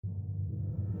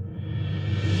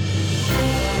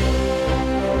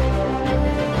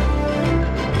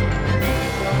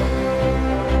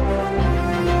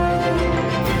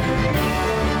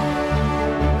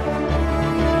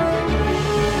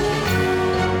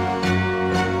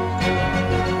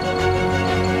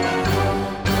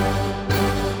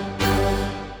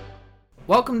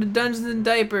Welcome to Dungeons and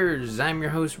Diapers. I'm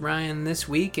your host Ryan this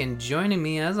week, and joining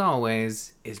me as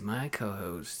always is my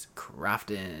co-host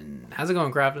Crofton. How's it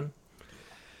going, Crofton?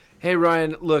 Hey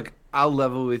Ryan, look, I'll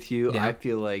level with you. Yeah. I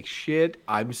feel like shit.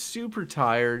 I'm super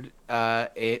tired.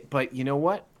 But you know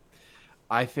what?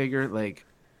 I figure like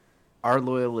our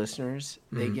loyal listeners,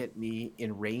 they get me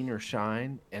in rain or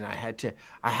shine, and I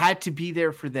had to be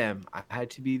there for them. I had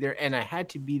to be there, and I had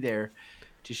to be there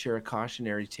to share a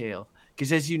cautionary tale.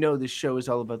 Because as you know, this show is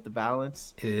all about the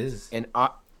balance. It is. And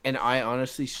I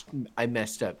honestly I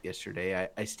messed up yesterday.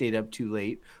 I stayed up too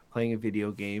late playing a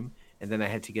video game, and then I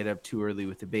had to get up too early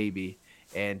with the baby,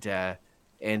 and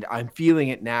I'm feeling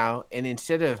it now. And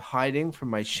instead of hiding from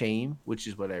my shame, which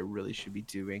is what I really should be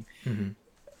doing,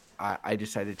 I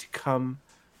decided to come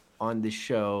on this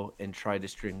show and try to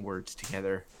string words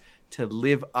together to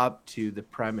live up to the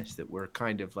premise that we're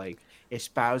kind of like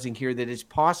espousing here, that it's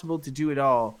possible to do it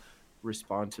all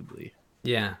responsibly.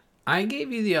 Yeah. I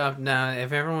gave you the now.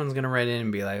 If everyone's gonna write in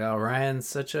and be like, "Oh, Ryan's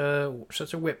such a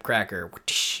whip cracker,"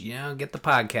 get the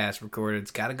podcast recorded. It's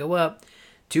got to go up.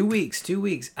 2 weeks.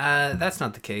 That's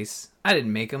not the case. I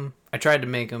didn't make them. I tried to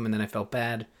make them, and then I felt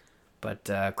bad. But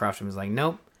Crofton was like,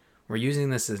 "Nope, we're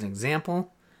using this as an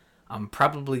example. I'm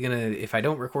probably gonna, if I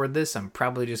don't record this, I'm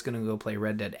probably just gonna go play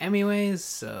Red Dead anyways."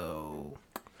 So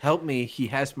Help me. He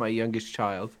has my youngest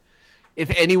child. If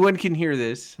anyone can hear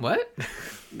this, what?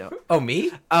 no. Oh,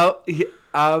 me? Oh,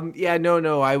 yeah,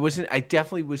 no. I wasn't. I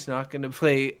definitely was not going to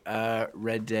play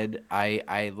Red Dead.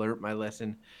 I learned my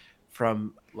lesson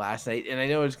from last night, and I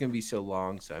know it's going to be so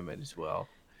long, so I might as well.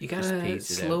 You gotta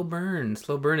slow burn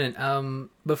it.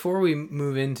 Before we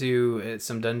move into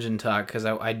some dungeon talk, because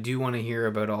I do want to hear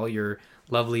about all your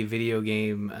lovely video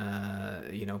game,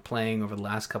 playing over the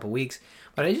last couple weeks.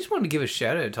 But I just wanted to give a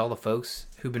shout out to all the folks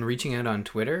who've been reaching out on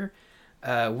Twitter.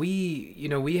 We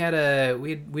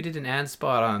did an ad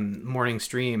spot on morning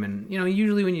stream, and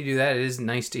usually when you do that, it is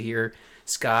nice to hear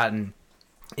Scott, and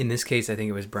in this case, I think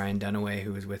it was Brian Dunaway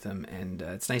who was with him, and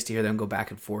it's nice to hear them go back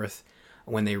and forth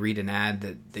when they read an ad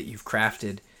that you've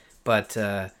crafted. But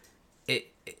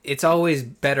it's always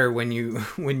better when you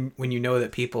when you know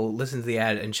that people listen to the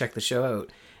ad and check the show out.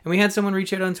 And we had someone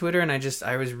reach out on Twitter, and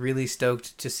I was really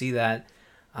stoked to see that.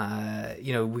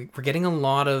 We're getting a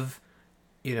lot of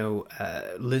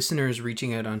listeners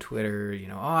reaching out on Twitter.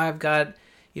 I've got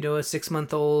a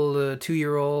 6-month-old, a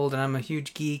 2-year-old, and I'm a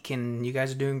huge geek, and you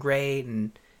guys are doing great.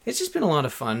 And it's just been a lot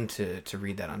of fun to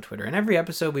read that on Twitter. And every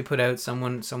episode we put out,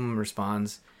 someone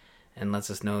responds and lets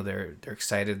us know they're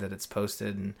excited that it's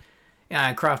posted. And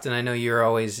yeah, Crofton, I know you're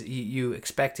always you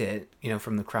expect it,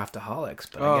 from the Craftaholics,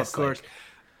 but I guess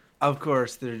Of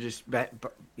course, they're just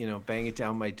bang it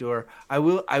down my door. I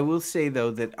will say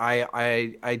though that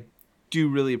I do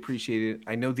really appreciate it.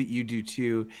 I know that you do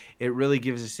too. It really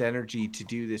gives us energy to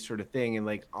do this sort of thing.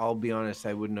 And I'll be honest,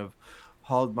 I wouldn't have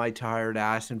hauled my tired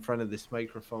ass in front of this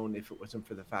microphone if it wasn't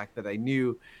for the fact that I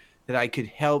knew that I could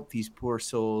help these poor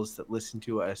souls that listen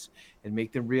to us and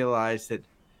make them realize that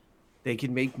they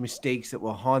can make mistakes that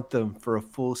will haunt them for a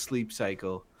full sleep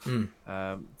cycle.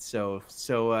 No,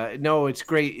 it's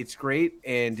great. It's great.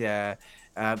 And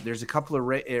there's a couple of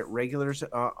regulars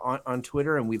on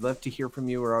Twitter, and we'd love to hear from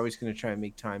you. We're always going to try and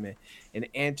make time and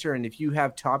answer. And if you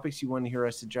have topics you want to hear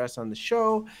us address on the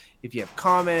show, if you have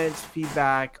comments,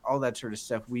 feedback, all that sort of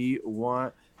stuff, we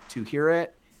want to hear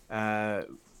it.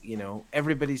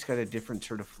 Everybody's got a different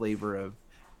sort of flavor of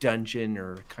dungeon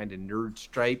or kind of nerd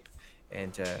stripe.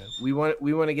 And we want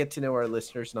to get to know our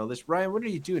listeners and all this. Ryan, what are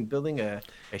you doing? Building a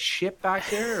ship back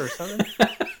there or something?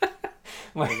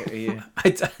 I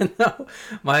don't know.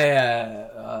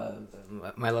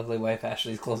 My lovely wife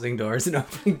Ashley's closing doors and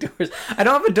opening doors. I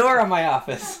don't have a door on my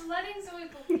office. I'm letting Zoe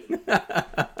believe.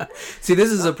 See,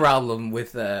 this is a problem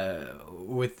with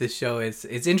this show. It's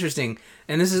interesting,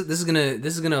 and this is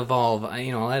gonna evolve.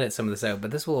 I'll edit some of this out,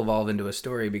 but this will evolve into a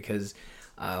story because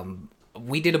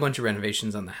we did a bunch of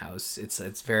renovations on the house. It's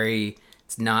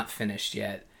not finished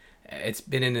yet. It's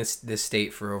been in this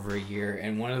state for over a year,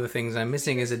 and one of the things I'm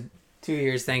missing is 2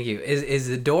 years. Thank you. Is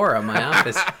the door on my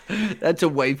office? That's a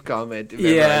wife comment.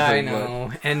 Yeah, I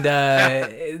know. And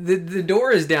the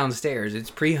door is downstairs.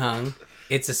 It's pre-hung.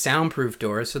 It's a soundproof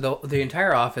door, so the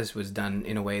entire office was done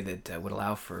in a way that would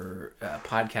allow for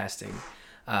podcasting.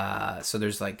 So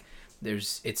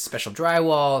it's special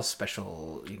drywall,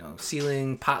 special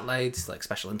ceiling, pot lights,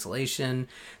 special insulation.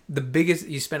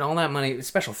 You spend all that money,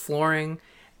 special flooring,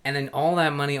 and then all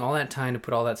that money, all that time to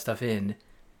put all that stuff in,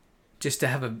 just to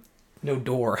have no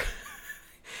door.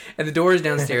 And the door is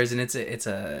downstairs, and it's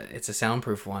a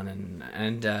soundproof one.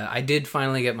 And I did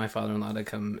finally get my father-in-law to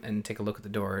come and take a look at the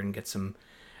door and get some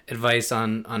advice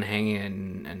on hanging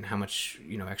it and how much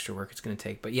extra work it's going to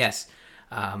take. But yes,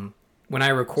 when I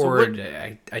record,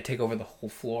 I take over the whole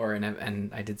floor,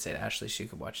 and I did say to Ashley she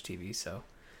could watch TV. So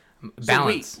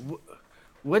balance. So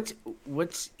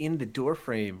what's in the door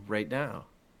frame right now?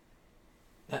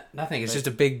 Nothing. It's just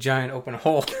a big giant open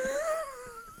hole.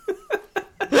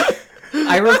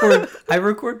 I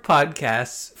record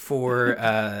podcasts for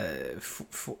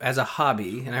as a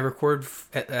hobby, and I record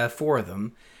 4 of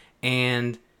them,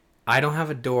 and I don't have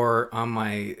a door on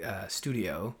my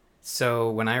studio,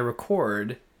 so when I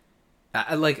record,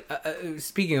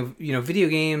 speaking of video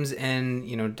games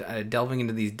and delving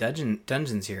into these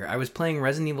dungeons here, I was playing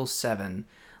Resident Evil 7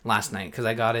 last night because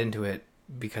I got into it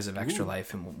because of Extra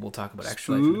Life, and we'll talk about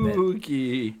Extra Life in a bit.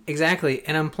 Spooky. Exactly,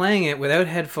 and I'm playing it without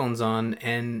headphones on,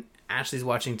 and Ashley's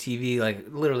watching TV like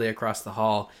literally across the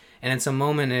hall. And it's a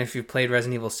moment, and if you've played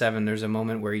Resident Evil 7, there's a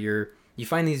moment where you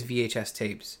find these VHS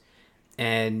tapes,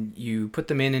 and you put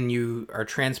them in, and you are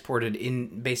transported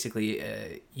in.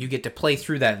 Basically, you get to play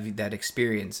through that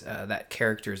experience, that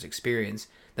character's experience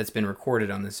that's been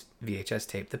recorded on this VHS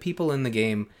tape. The people in the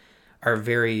game are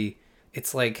very.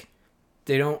 It's like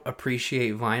they don't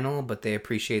appreciate vinyl, but they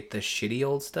appreciate the shitty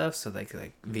old stuff. So like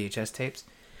VHS tapes.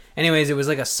 Anyways, it was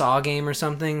like a Saw game or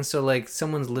something. So like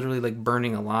someone's literally like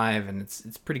burning alive, and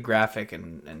it's pretty graphic.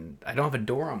 And I don't have a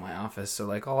door on my office, so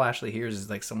like all Ashley hears is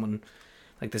like someone.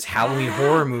 Like this Halloween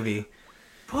horror movie.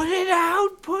 Put it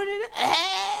out. Put it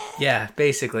out. Yeah,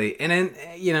 basically. And then,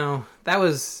 that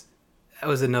was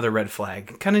another red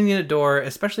flag. Kind of need a door,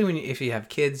 especially if you have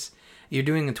kids. You're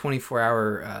doing a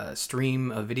 24-hour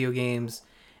stream of video games,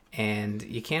 and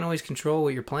you can't always control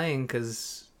what you're playing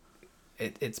because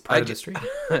it's part of the stream.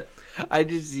 I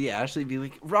just see Ashley be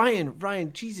like,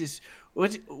 Ryan, Jesus,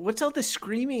 what's all the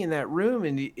screaming in that room?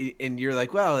 And you're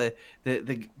like, well,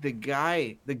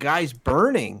 the guy's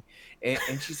burning, and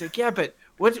she's like, yeah, but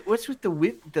what's with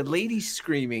the lady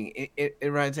screaming?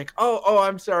 And Ryan's like, oh,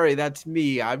 I'm sorry, that's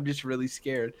me. I'm just really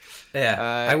scared.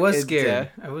 Yeah, I was scared.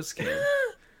 I was scared.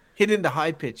 Hit into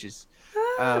high pitches.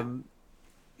 Well,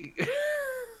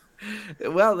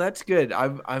 that's good.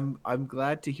 I'm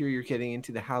glad to hear you're getting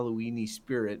into the Halloweeny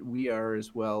spirit. We are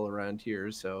as well around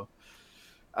here. So,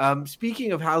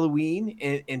 speaking of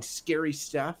Halloween and scary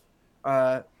stuff,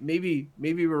 maybe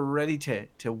we're ready to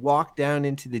walk down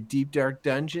into the deep dark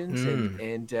dungeons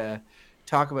and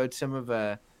talk about some of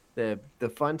the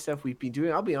fun stuff we've been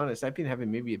doing. I'll be honest, I've been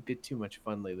having maybe a bit too much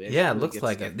fun lately. Yeah, it looks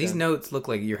like it. These notes look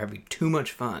like you're having too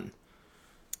much fun.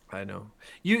 I know.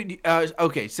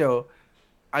 Okay, so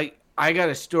I got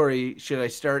a story. Should I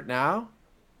start now?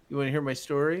 You want to hear my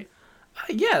story?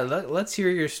 Yeah, let's hear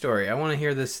your story. I want to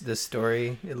hear this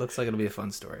story. It looks like it'll be a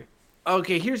fun story.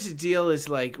 Okay, here's the deal: is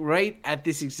like right at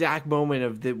this exact moment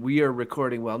of that we are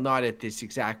recording. Well, not at this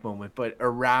exact moment, but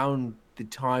around the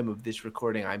time of this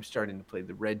recording, I'm starting to play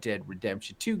the Red Dead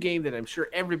Redemption 2 game that I'm sure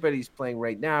everybody's playing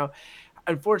right now.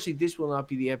 Unfortunately, this will not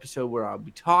be the episode where I'll be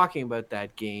talking about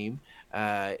that game.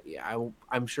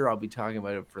 I'm sure I'll be talking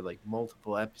about it for like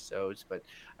multiple episodes, but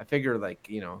I figure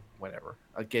whatever.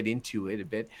 I'll get into it a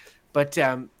bit. But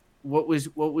what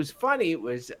was funny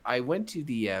was I went to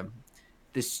the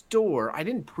store. I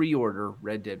didn't pre-order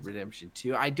Red Dead Redemption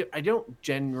 2. I don't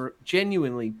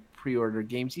genuinely pre-order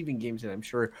games, even games that I'm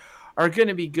sure are going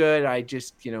to be good. I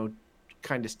just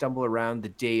kind of stumble around the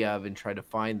day of and try to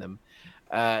find them.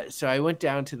 So I went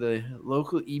down to the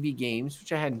local EB Games,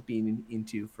 which I hadn't been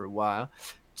into for a while,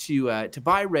 to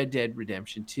buy Red Dead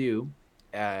Redemption 2.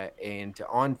 And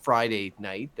on Friday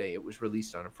night, it was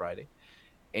released on a Friday,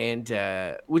 and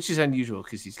which is unusual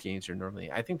because these games are normally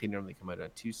come out on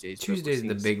Tuesdays. Tuesday's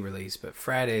the big release, but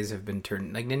Fridays have been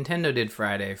turned. Like Nintendo did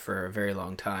Friday for a very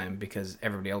long time because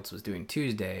everybody else was doing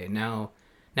Tuesday, and now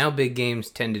big games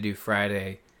tend to do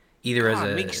Friday, either as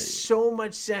a. It makes so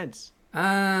much sense.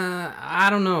 I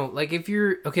don't know. Like if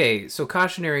you're okay, so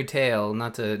cautionary tale,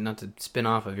 not to spin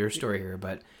off of your story here,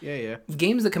 but yeah,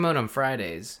 games that come out on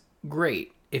Fridays,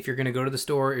 great. If you're gonna go to the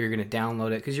store or you're gonna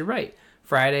download it, because you're right,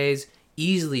 Fridays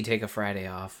easily take a Friday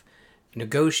off,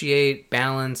 negotiate,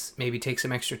 balance, maybe take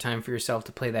some extra time for yourself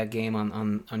to play that game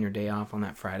on your day off on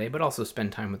that Friday, but also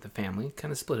spend time with the family,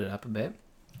 kind of split it up a bit,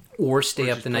 or stay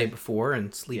up the night before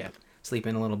and sleep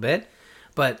in a little bit,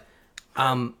 but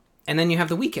and then you have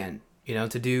the weekend.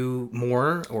 To do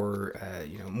more or,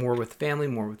 more with the family,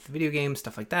 more with the video games,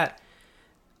 stuff like that.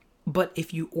 But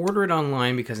if you order it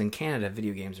online, because in Canada,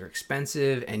 video games are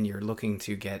expensive and you're looking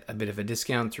to get a bit of a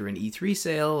discount through an E3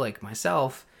 sale, like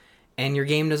myself, and your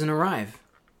game doesn't arrive.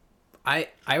 I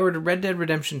ordered Red Dead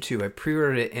Redemption 2. I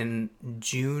pre-ordered it in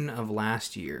June of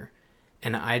last year,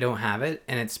 and I don't have it,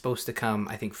 and it's supposed to come,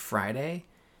 I think, Friday.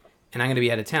 and I'm going to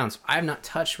be out of town. So I have not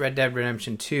touched Red Dead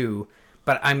Redemption 2,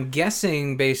 but I'm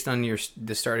guessing based on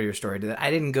the start of your story that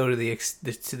I didn't go to the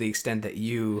extent that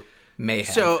you may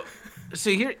have. So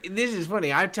here, this is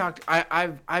funny. I've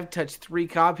touched 3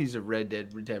 copies of Red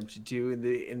Dead Redemption 2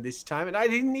 in this time, and I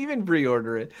didn't even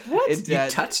pre-order it. What? You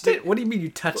touched it? What do you mean you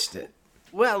touched it?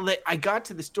 Well, I got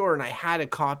to the store and I had a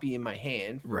copy in my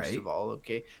hand. First of all,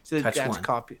 okay, so that's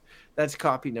copy. That's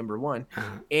copy number 1,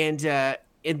 and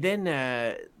then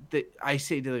I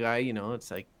say to the guy,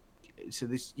 it's like, so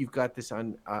this you've got this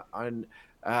on.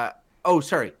 Oh,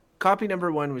 sorry. Copy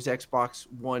number 1 was Xbox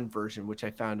One version, which I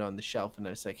found on the shelf, and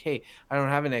I was like, "Hey, I don't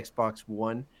have an Xbox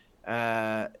One,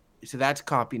 so that's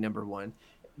copy number 1.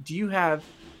 Do you have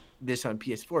this on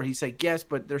PS4?" He's like, "Yes,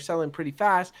 but they're selling pretty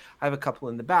fast. I have a couple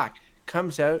in the back."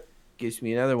 Comes out, gives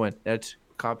me another one. That's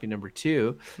copy number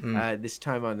 2. This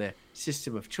time on the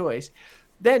system of choice.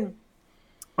 Then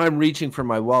I'm reaching for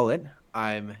my wallet.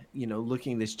 I'm,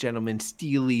 looking this gentleman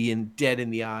steely and dead in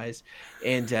the eyes,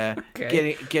 and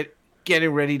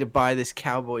getting ready to buy this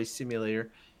Cowboy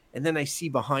Simulator, and then I see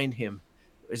behind him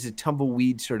as a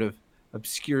tumbleweed sort of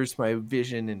obscures my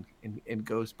vision and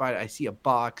goes by. I see a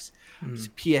box,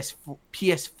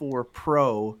 PS4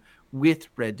 Pro with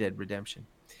Red Dead Redemption,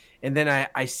 and then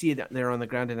I see it there on the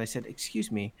ground, and I said,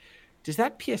 "Excuse me, does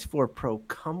that PS4 Pro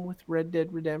come with Red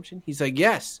Dead Redemption?" He's like,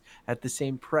 "Yes, at the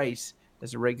same price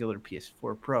as a regular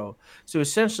PS4 Pro. So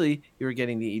essentially, you were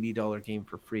getting the $80 game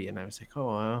for free." And I was like,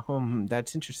 "Oh,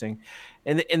 that's interesting."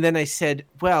 And then I said,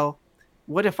 "Well,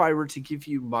 what if I were to give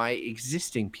you my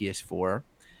existing PS4?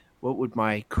 What would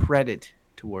my credit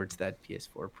towards that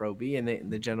PS4 Pro be?" And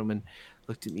the gentleman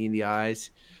looked at me in the eyes,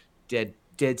 dead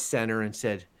center, and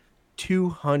said,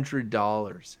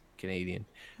 $200 Canadian.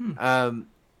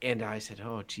 And I said,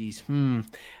 "Oh, geez. And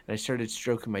I started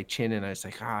stroking my chin, and I was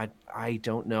like, I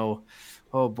don't know.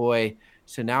 Oh, boy."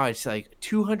 So now it's like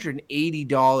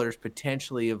 $280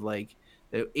 potentially of like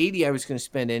the 80 I was going to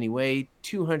spend anyway,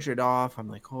 200 off. I'm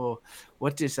like, "Oh,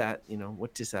 what does that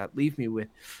leave me with?"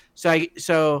 So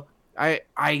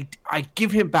I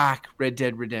give him back Red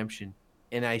Dead Redemption,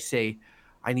 and I say,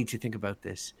 "I need to think about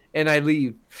this." And I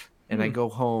leave, and I go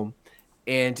home,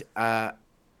 and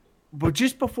but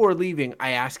just before leaving,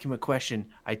 I ask him a question.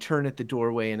 I turn at the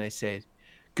doorway and I say,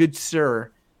 "Good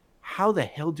sir, how the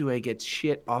hell do I get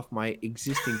shit off my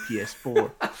existing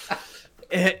PS4?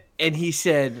 And he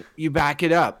said, "You back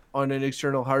it up on an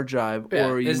external hard drive,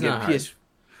 or you can get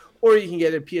or you can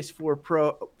get a PS4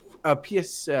 Pro, a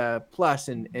PS Plus,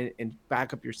 and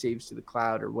back up your saves to the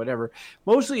cloud or whatever."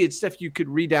 Mostly it's stuff you could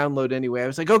re-download anyway. I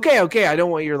was like, okay, I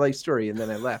don't want your life story, and then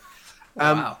I left.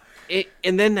 Wow.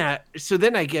 And then so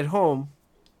then I get home,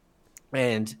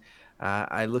 and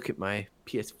I look at my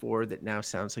PS4 that now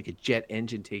sounds like a jet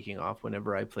engine taking off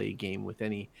whenever I play a game with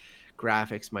any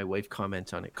graphics. My wife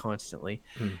comments on it constantly,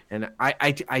 and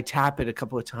I tap it a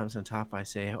couple of times on top. I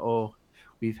say, "Oh,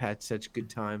 we've had such good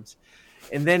times,"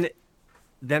 and then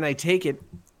I take it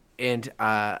and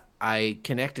I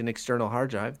connect an external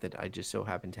hard drive that I just so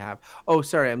happen to have. Oh,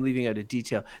 sorry, I'm leaving out a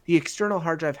detail. The external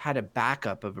hard drive had a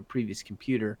backup of a previous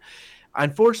computer.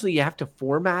 Unfortunately, you have to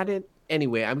format it.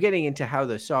 Anyway, I'm getting into how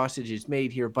the sausage is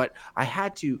made here, but I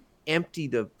had to empty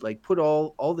put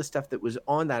all the stuff that was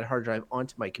on that hard drive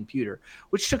onto my computer,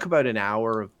 which took about an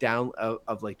hour of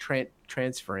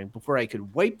transferring before I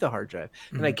could wipe the hard drive.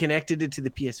 And I connected it to the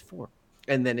PS4,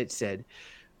 and then it said,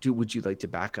 "Would you like to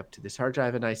back up to this hard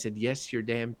drive?" And I said, "Yes, you're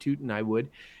damn tootin' I would."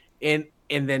 And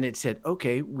then it said,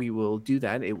 "Okay, we will do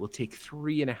that. It will take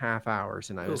 3.5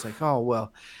 hours." And I was like, "Oh,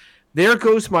 well, there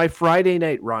goes my Friday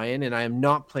night, Ryan." And I am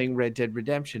not playing Red Dead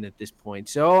Redemption at this point.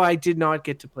 So I did not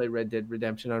get to play Red Dead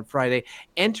Redemption on Friday.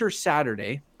 Enter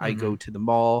Saturday. I go to the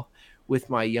mall with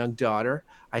my young daughter.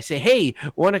 I say, "Hey,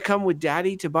 want to come with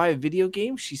Daddy to buy a video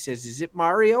game?" She says, "Is it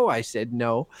Mario?" I said,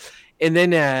 "No." And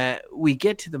then we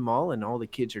get to the mall, and all the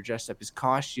kids are dressed up as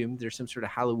costume. There's some sort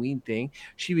of Halloween thing.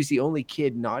 She was the only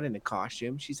kid not in a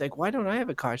costume. She's like, "Why don't I have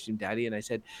a costume, Daddy?" And I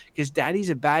said, "Because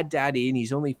Daddy's a bad daddy, and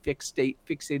he's only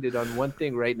fixated on one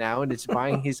thing right now, and it's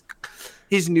buying his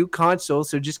new console.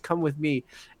 So just come with me."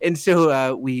 And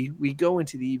so we go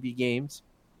into the EB Games,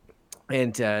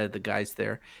 and the guy's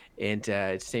there, and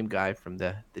same guy from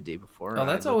the day before. Oh,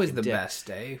 that's always the best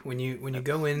day. When you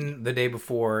go in the day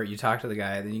before, you talk to the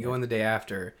guy, then you go in the day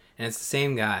after, and it's the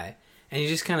same guy, and you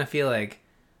just kind of feel like,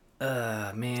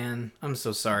 man, I'm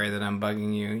so sorry that I'm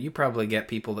bugging you. You probably get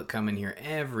people that come in here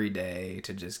every day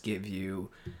to just give you,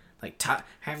 like,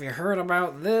 have you heard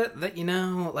about that?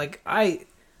 Like,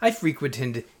 I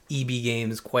frequented EB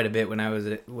Games quite a bit when I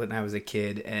was a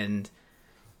kid, and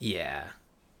yeah.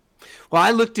 Well,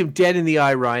 I looked him dead in the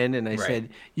eye, Ryan, and I Right. said,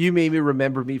 "You made me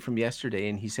remember me from yesterday."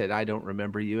 And he said, "I don't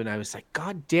remember you." And I was like,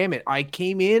 "God damn it! I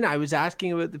came in, I was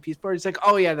asking about the PS4." He's like,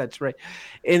 "Oh yeah, that's right."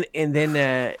 And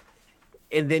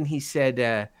then he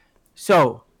said,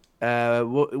 "So,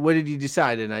 what did you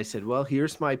decide?" And I said, "Well,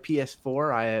 here's my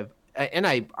PS4. I have." And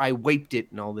I wiped it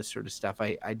and all this sort of stuff.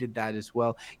 I did that as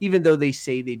well, even though they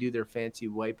say they do their fancy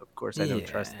wipe. Of course, I don't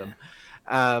trust Yeah.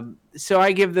 them. So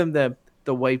I give them the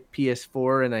white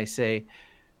PS4 and I say,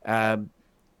 um,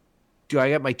 do I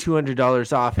get my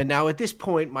 $200 off? And now at this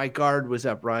point, my guard was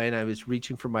up, Ryan. I was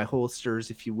reaching for my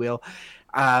holsters, if you will.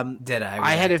 Deadeye I was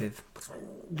had active.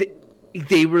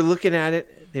 they were looking at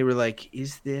it. They were like,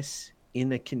 is this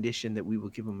in a condition that we will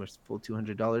give them a full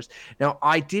 $200? Now,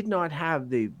 I did not have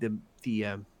the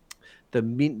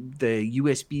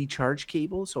USB charge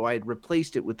cable, so I had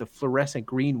replaced it with the fluorescent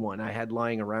green one I had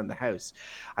lying around the house.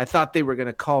 I thought they were going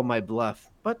to call my bluff,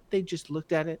 but they just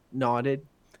looked at it, nodded,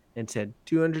 and said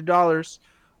 $200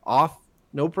 off,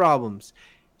 no problems.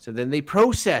 So then they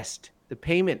processed the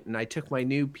payment, and I took my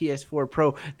new PS4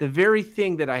 Pro. The very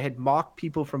thing that I had mocked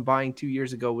people from buying 2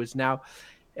 years ago was now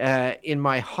in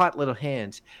my hot little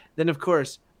hands. Then, of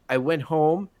course, I went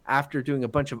home after doing a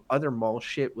bunch of other mall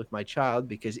shit with my child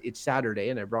because it's Saturday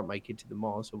and I brought my kid to the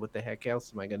mall. So what the heck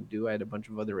else am I going to do? I had a bunch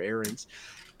of other errands.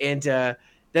 And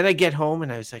then I get home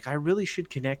and I was like, I really should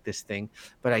connect this thing,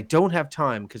 but I don't have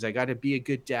time because I got to be a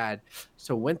good dad.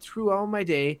 So went through all my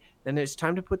day. Then it's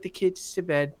time to put the kids to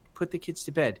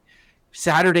bed.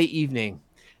 Saturday evening,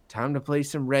 time to play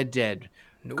some Red Dead.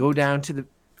 Nope. Go down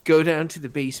to the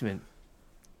basement.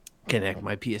 Connect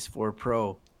my PS4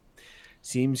 Pro.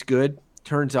 Seems good.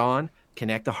 Turns on.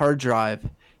 Connect the hard drive.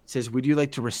 It says, would you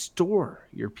like to restore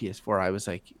your PS4? I was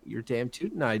like, you're damn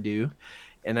tootin' I do.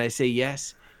 And I say,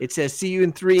 yes. It says, see you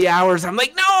in 3 hours. I'm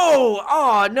like, no.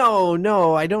 Oh,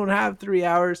 no. I don't have 3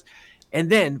 hours.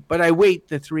 But I wait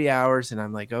the 3 hours and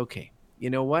I'm like, okay, you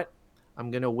know what?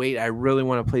 I'm going to wait. I really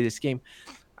want to play this game.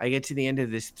 I get to the end of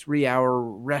this 3 hour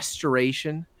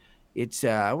restoration. It's,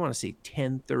 I want to say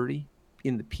 10:30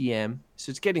 in the PM.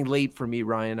 So it's getting late for me,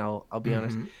 Ryan. I'll be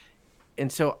honest.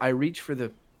 And so I reach for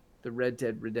the Red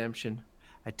Dead Redemption.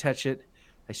 I touch it.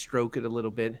 I stroke it a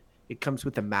little bit. It comes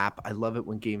with a map. I love it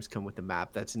when games come with a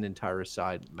map. That's an entire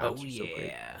side. Maps are so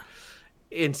great.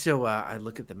 And so I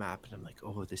look at the map and I'm like,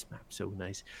 oh, this map's so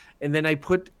nice. And then I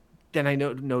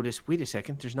notice, wait a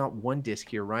second, there's not one disc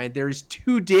here, Ryan. There's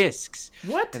 2 discs.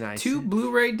 What? And 2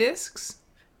 Blu-ray discs?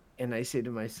 And I say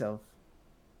to myself,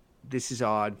 this is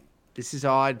odd.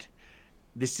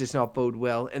 This does not bode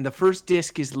well. And the first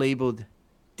disc is labeled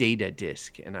data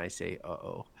disc. And I say,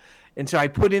 uh-oh. And so I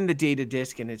put in the data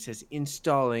disc and it says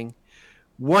installing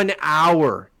 1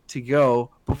 hour to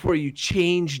go before you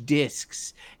change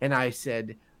discs. And I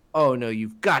said, oh no,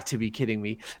 you've got to be kidding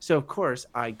me. So of course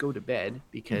I go to bed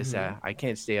because I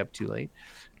can't stay up too late.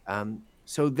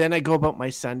 So then I go about my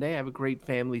Sunday. I have a great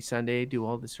family Sunday, do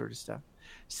all this sort of stuff.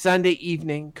 Sunday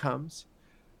evening comes.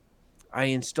 I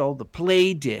installed the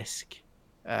play disc.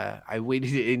 I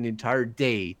waited an entire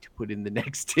day to put in the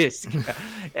next disc.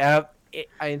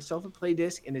 I installed the play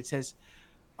disc and it says,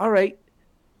 all right,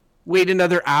 wait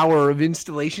another hour of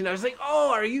installation. I was like,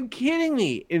 oh, are you kidding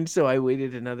me? And so I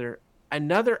waited another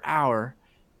hour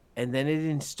and then it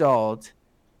installed.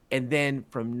 And then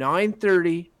from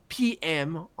 9:30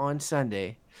 p.m. on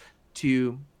Sunday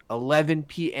to 11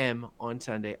 p.m. on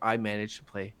Sunday, I managed to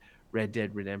play Red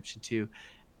Dead Redemption 2.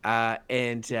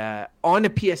 And on a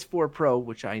PS4 Pro,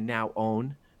 which I now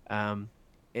own.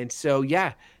 And so,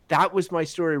 yeah, that was my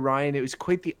story, Ryan. It was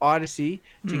quite the odyssey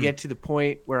to get to the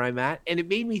point where I'm at. And it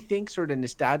made me think sort of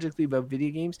nostalgically about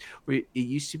video games where it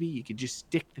used to be you could just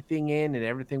stick the thing in and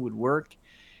everything would work.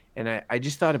 And I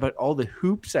just thought about all the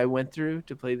hoops I went through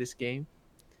to play this game.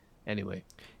 Anyway.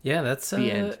 Yeah, that's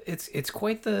the end. It's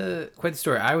quite the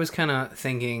story. I was kind of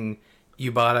thinking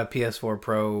you bought a PS4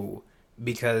 Pro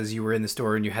because you were in the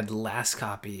store and you had the last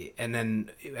copy, and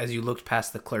then as you looked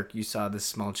past the clerk, you saw this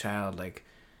small child like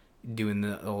doing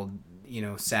the old,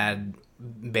 sad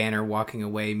banner walking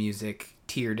away music,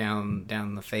 tear down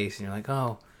the face, and you're like,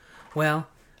 oh, well,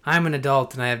 I'm an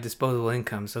adult and I have disposable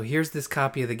income, so here's this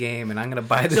copy of the game, and I'm gonna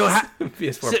buy this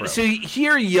PS4 Pro. So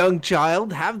here, young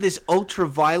child, have this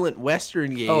ultra-violent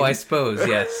Western game. Oh, I suppose,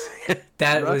 yes.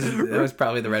 That was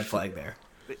probably the red flag there.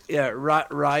 Yeah,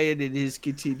 Ryan and his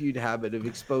continued habit of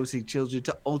exposing children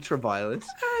to ultra-violence.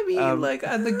 I mean,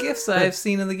 the gifts I've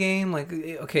seen in the game,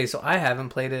 okay, so I haven't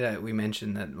played it. We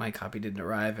mentioned that my copy didn't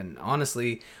arrive, and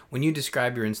honestly, when you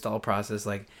describe your install process,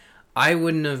 I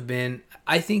wouldn't have been...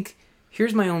 I think,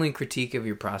 here's my only critique of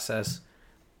your process.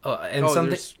 And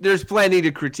something there's plenty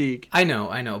to critique. I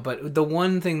know, but the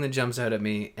one thing that jumps out at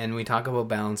me, and we talk about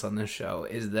balance on this show,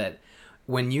 is that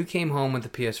when you came home with the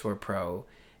PS4 Pro,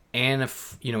 and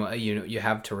if you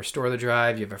have to restore the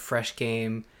drive, you have a fresh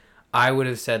game, I would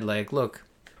have said like,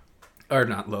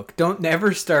 don't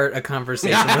never start a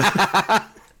conversation.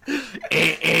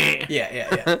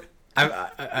 Yeah.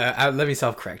 Let me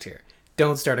self-correct here.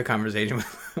 Don't start a conversation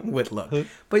with look.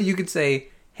 But you could say,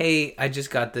 hey, I just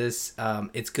got this.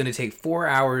 It's going to take 4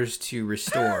 hours to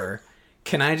restore.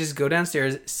 Can I just go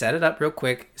downstairs, set it up real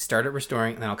quick, start it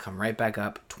restoring, and then I'll come right back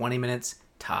up. 20 minutes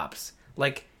tops.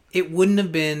 Like, it wouldn't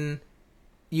have been...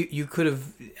 You could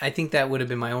have... I think that would have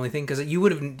been my only thing, because you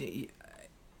would have...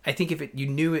 I think if you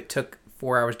knew it took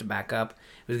 4 hours to back up,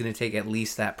 it was going to take at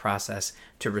least that process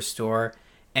to restore.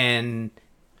 And...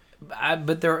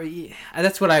 but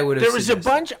that's what I would have. There's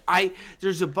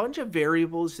a bunch of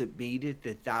variables that made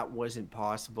it that wasn't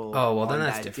possible. Oh well, then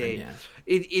that's different. Day.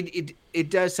 Yeah.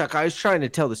 It does suck. I was trying to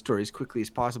tell the story as quickly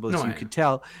as possible as you could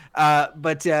tell,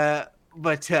 but that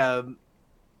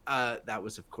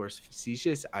was of course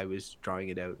facetious. I was drawing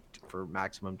it out for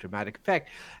maximum dramatic effect.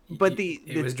 But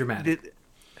it was dramatic.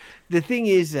 The thing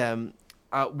is,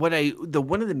 one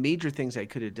of the major things I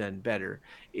could have done better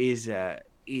is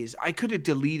I could have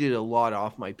deleted a lot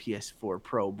off my PS4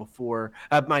 Pro before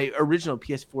my original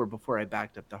PS4 before I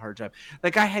backed up the hard drive.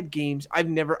 Like I had games I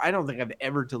don't think I've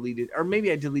ever deleted, or maybe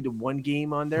I deleted one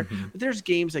game on there. Mm-hmm. But there's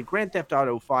games like Grand Theft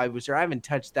Auto 5 was there. I haven't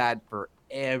touched that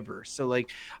forever. So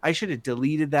like I should have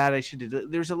deleted that.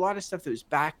 There's a lot of stuff that was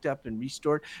backed up and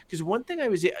restored. Because one thing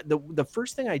the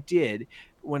first thing I did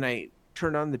when I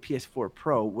turned on the PS4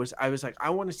 Pro was I was like, I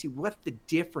want to see what the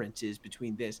difference is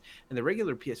between this and the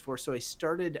regular PS4. So I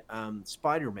started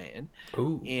Spider-Man.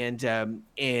 Ooh. And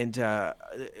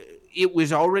it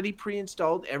was already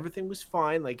pre-installed. Everything was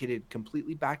fine. Like it had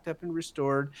completely backed up and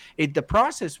restored. The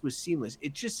process was seamless.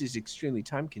 It just is extremely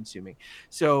time consuming.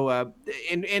 So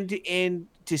and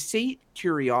to sate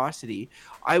curiosity,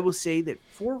 I will say that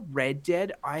for Red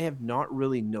Dead, I have not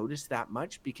really noticed that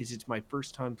much because it's my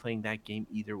first time playing that game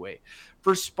either way.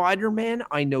 For Spider-Man,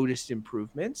 I noticed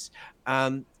improvements.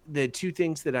 The two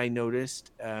things that I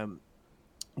noticed,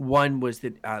 one was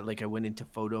that like I went into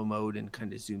photo mode and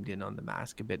kind of zoomed in on the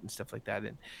mask a bit and stuff like that,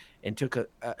 and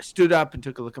stood up and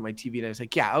took a look at my TV, and I was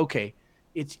like, yeah, okay.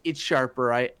 It's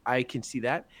sharper. I can see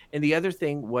that. And the other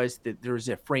thing was that there was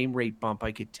a frame rate bump.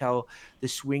 I could tell the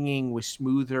swinging was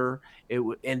smoother.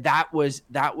 And that was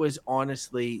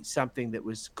honestly something that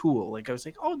was cool. Like I was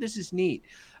like, oh, this is neat.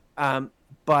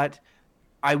 But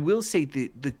I will say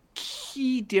the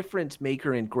key difference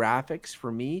maker in graphics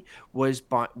for me was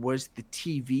the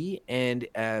TV, and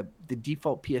the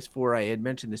default PS4. I had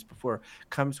mentioned this before,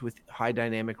 comes with high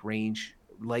dynamic range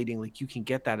lighting. Like you can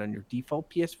get that on your default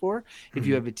PS4 if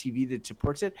you have a TV that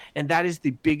supports it, and that is the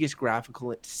biggest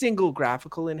single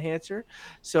graphical enhancer.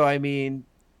 So I mean,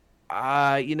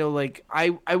 like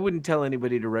I wouldn't tell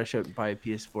anybody to rush out and buy a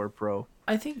PS4 Pro.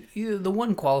 I think the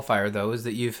one qualifier though is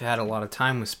that you've had a lot of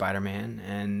time with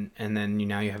Spider-Man, and then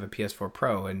now you have a PS4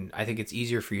 Pro, and I think it's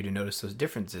easier for you to notice those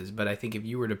differences. But I think if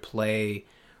you were to play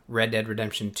Red Dead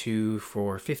Redemption 2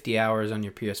 for 50 hours on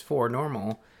your PS4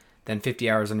 normal, than 50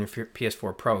 hours on your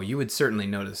PS4 Pro, you would certainly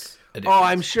notice a difference. Oh,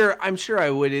 I'm sure I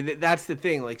would. That's the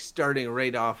thing. Like starting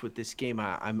right off with this game,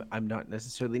 I'm not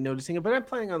necessarily noticing it, but I'm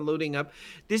planning on loading up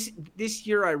this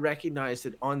year. I recognized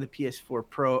that on the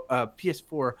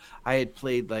PS4, I had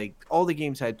played like all the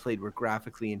games I had played were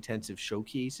graphically intensive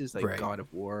showcases, like God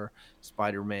of War,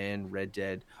 Spider-Man, Red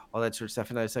Dead, all that sort of stuff.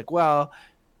 And I was like, well,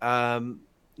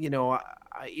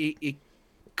 it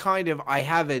kind of, I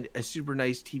have a super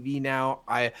nice TV now.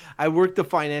 I work the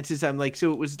finances. I'm like,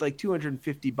 so it was like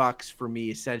 $250 for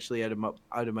me essentially out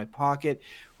of my pocket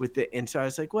and so I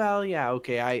was like, well, yeah,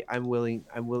 okay, I'm willing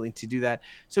to do that.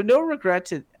 So no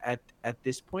regrets at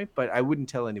this point, but I wouldn't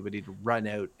tell anybody to run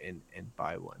out and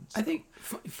buy one. So. I think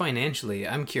financially,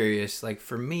 I'm curious, like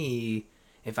for me,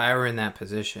 if I were in that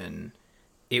position,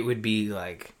 it would be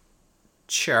like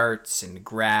charts and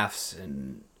graphs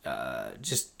and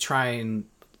just try and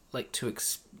like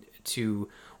to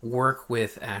work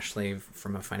with Ashley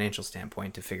from a financial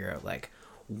standpoint to figure out like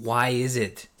why is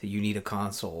it that you need a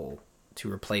console to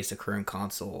replace a current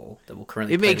console that will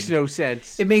currently. It makes no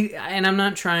sense. And I'm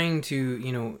not trying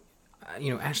to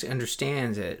Ashley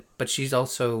understands it, but she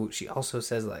also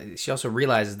says like she also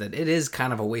realizes that it is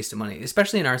kind of a waste of money,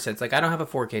 especially in our sets. Like I don't have a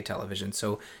 4K television,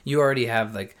 so you already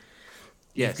have like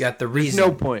you've got the reason. There's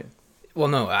no point. Well,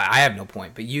 no, I have no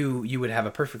point, but you would have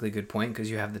a perfectly good point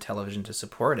because you have the television to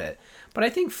support it. But I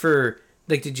think for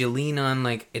Like, did you lean on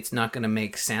like it's not going to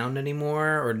make sound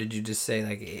anymore, or did you just say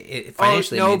like it Oh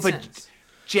financially no, made but sense?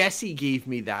 Jessie gave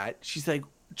me that. She's like,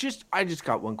 I just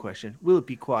got one question. Will it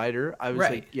be quieter? I was like,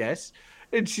 Right. yes.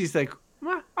 And she's like,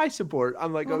 well, I support.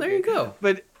 I'm like, Well, there okay. you go.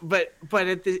 But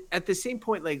at the same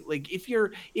point, like if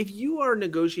you are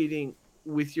negotiating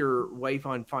with your wife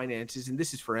on finances, and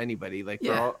this is for anybody, like for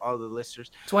Yeah. all the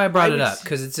listeners, That's why I I brought it would up,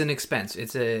 because it's an expense.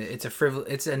 It's a frivolous.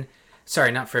 It's an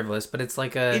sorry, not frivolous, but it's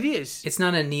like it is it's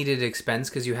not a needed expense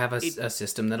because you have it a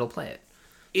system that'll play it.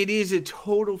 it is a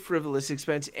total frivolous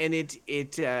expense, and it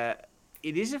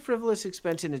is a frivolous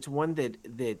expense, and it's one that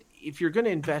if you're going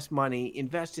to invest money,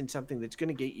 invest in something that's going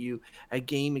to get you a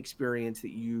game experience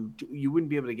that you wouldn't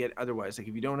be able to get otherwise. Like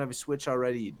if you don't have a Switch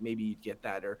already, maybe you'd get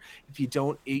that, or if you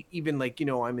don't, even like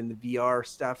I'm in the VR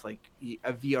stuff, like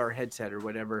a VR headset or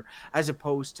whatever, as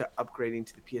opposed to upgrading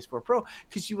to the PS4 Pro,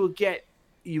 because you will get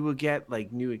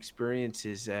like new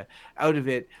experiences out of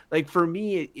it. Like for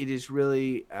me, it is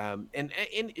really and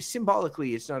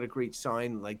symbolically, it's not a great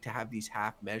sign like to have these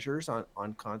half measures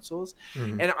on consoles.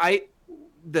 Mm-hmm. And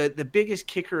the biggest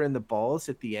kicker in the balls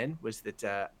at the end was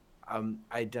that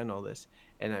I'd done all this,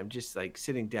 and I'm just like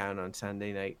sitting down on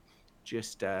Sunday night,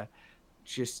 just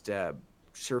just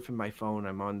surfing my phone.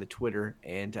 I'm on the Twitter,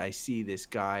 and I see this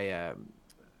guy.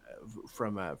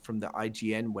 From the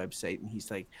IGN website, and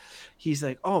he's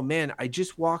like, oh man, I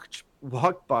just walked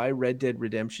by Red Dead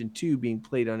Redemption 2 being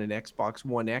played on an Xbox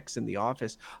One X in the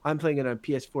office. I'm playing it on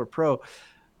PS4 Pro.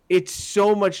 It's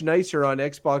so much nicer on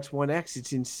Xbox One X.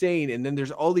 It's insane. And then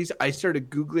there's all these. I started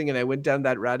Googling, and I went down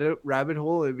that rabbit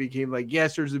hole. And it became like,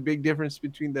 yes, there's a big difference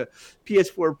between the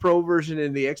PS4 Pro version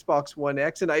and the Xbox One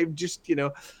X. And I just,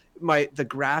 the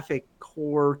graphic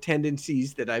core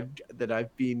tendencies that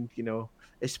I've been,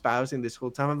 espousing this whole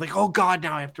time. I'm like, oh God,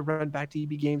 now I have to run back to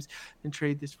EB Games and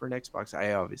trade this for an Xbox.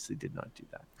 I obviously did not do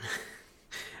that.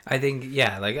 I think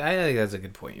like I think that's a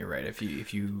good point. You're right. If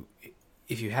you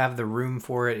have the room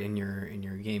for it in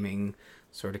your gaming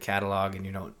sort of catalog, and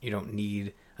you don't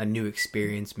need a new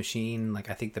experience machine, like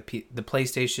I think the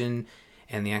PlayStation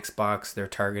and the Xbox, they're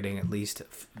targeting at least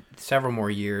several more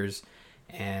years,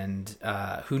 and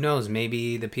who knows,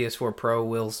 maybe the PS4 Pro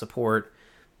will support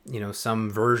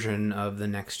some version of the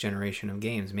next generation of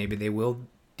games. Maybe they will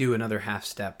do another half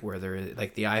step where they're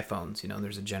like the iPhones,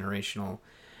 there's a generational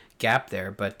gap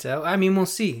there. But I mean, we'll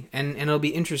see, and it'll be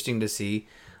interesting to see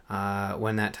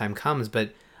when that time comes.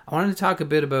 But I wanted to talk a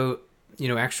bit about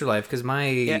Extra Life, because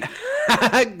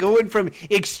going from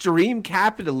extreme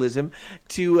capitalism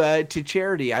to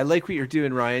charity. I like what you're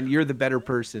doing, Ryan. You're the better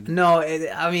person. No,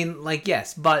 I mean, like,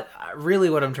 yes, but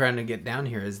really what I'm trying to get down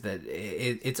here is that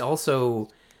it's also,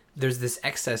 there's this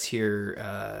excess here.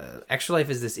 Extra Life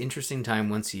is this interesting time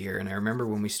once a year, and I remember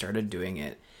when we started doing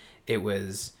it, it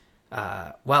was,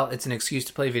 it's an excuse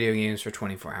to play video games for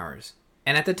 24 hours.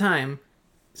 And at the time,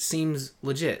 seems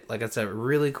legit. Like, it's a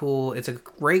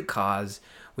great cause.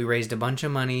 We raised a bunch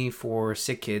of money for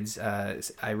sick kids.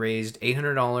 I raised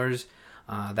 $800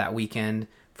 that weekend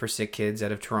for sick kids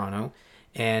out of Toronto.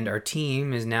 And our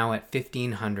team is now at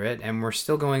 1,500, and we're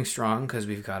still going strong because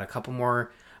we've got a couple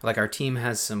more. Like, our team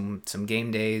has some game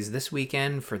days this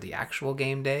weekend for the actual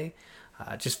game day.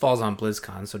 It just falls on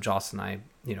BlizzCon, so Jocelyn and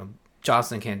I,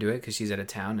 Jocelyn can't do it because she's out of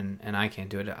town, and I can't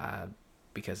do it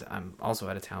because I'm also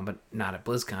out of town, but not at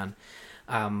BlizzCon.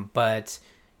 But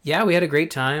yeah, we had a great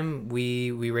time.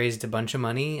 We raised a bunch of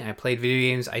money. I played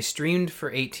video games. I streamed for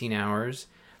 18 hours.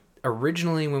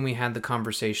 Originally, when we had the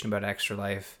conversation about Extra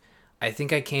Life, I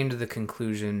think I came to the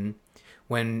conclusion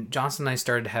when Johnson and I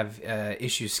started to have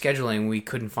issues scheduling, we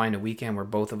couldn't find a weekend where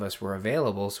both of us were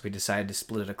available, so we decided to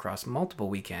split it across multiple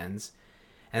weekends.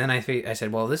 And then I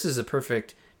said, well, this is a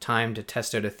perfect time to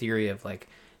test out a theory of, like,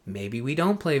 maybe we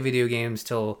don't play video games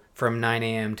till from 9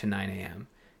 a.m. to 9 a.m.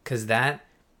 Because that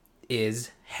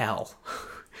is hell.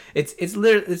 it's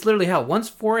literally hell. Once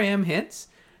 4 a.m. hits,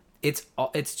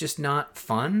 it's just not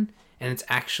fun, and it's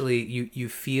actually you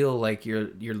feel like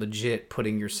you're legit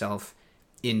putting yourself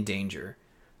in danger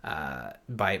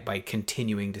by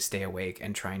continuing to stay awake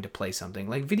and trying to play something.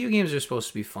 Like, video games are supposed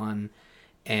to be fun,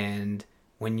 and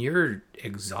when you're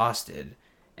exhausted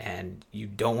and you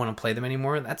don't want to play them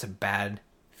anymore, that's a bad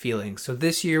feeling. So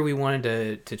this year we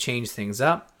wanted to change things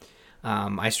up.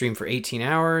 I streamed for 18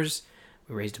 hours.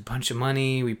 We raised a bunch of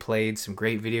money. We played some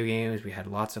great video games. We had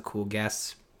lots of cool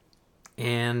guests.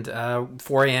 And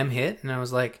 4 a.m. hit, and I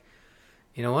was like,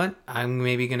 you know what? I'm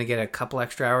maybe going to get a couple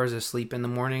extra hours of sleep in the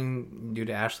morning due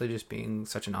to Ashley just being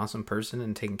such an awesome person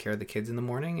and taking care of the kids in the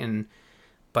morning.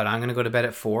 But I'm going to go to bed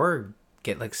at 4,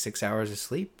 get like 6 hours of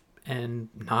sleep, and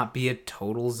not be a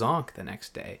total zonk the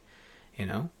next day,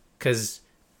 Because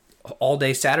all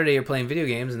day Saturday you're playing video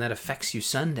games, and that affects you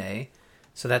Sunday.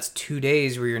 So that's 2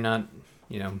 days where you're not,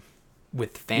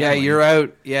 with family. Yeah, you're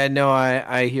out. Yeah, no,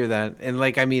 I hear that. And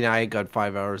like, I mean, I got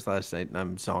 5 hours last night and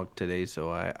I'm zonked today.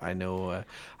 So I know,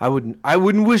 I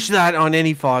wouldn't wish that on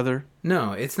any father.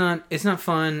 No, it's not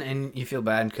fun, and you feel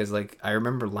bad because, like, I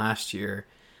remember last year,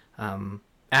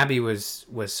 Abby was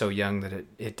so young that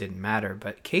it didn't matter,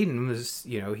 but Caden was,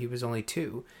 he was only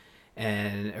 2,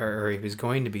 and or he was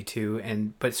going to be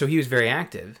 2, but so he was very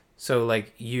active. So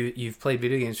like you've played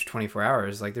video games for 24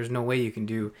 hours, like there's no way you can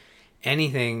do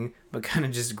anything but kind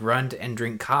of just grunt and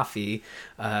drink coffee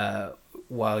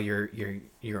while your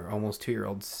almost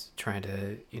 2-year-old's trying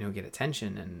to get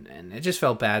attention, and it just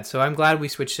felt bad. So I'm glad we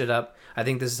switched it up. I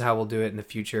think this is how we'll do it in the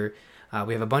future.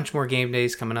 We have a bunch more game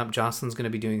days coming up. Jocelyn's going to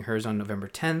be doing hers on November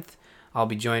 10th. I'll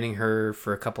be joining her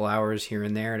for a couple hours here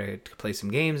and there to play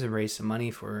some games and raise some money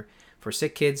for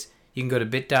sick kids. You can go to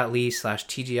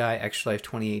bit.ly/TGI Extra Life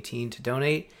 2018 to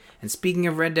donate. And speaking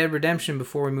of Red Dead Redemption,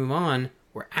 before we move on,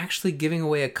 we're actually giving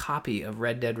away a copy of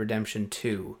Red Dead Redemption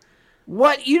 2.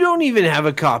 What? You don't even have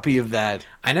a copy of that?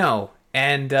 I know.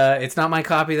 And it's not my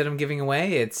copy that I'm giving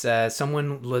away. It's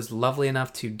someone was lovely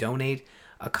enough to donate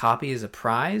a copy as a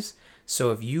prize.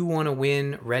 So if you want to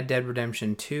win Red Dead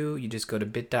Redemption 2, you just go to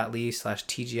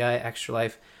bit.ly/TGI Extra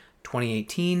Life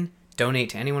 2018. Donate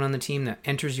to anyone on the team that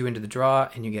enters you into the draw,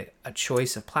 and you get a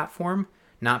choice of platform,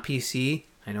 not PC.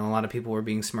 I know a lot of people were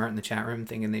being smart in the chat room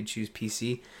thinking they'd choose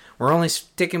PC. We're only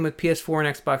sticking with PS4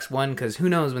 and Xbox One because who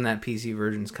knows when that PC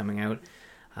version's coming out.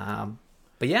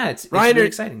 But yeah, it's Ryan, really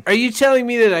exciting. Are you telling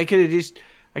me that I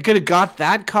could have got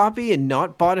that copy and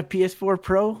not bought a PS4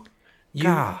 Pro?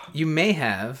 You may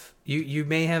have. You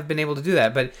may have been able to do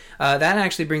that, but that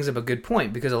actually brings up a good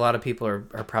point because a lot of people are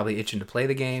probably itching to play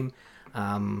the game,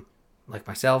 like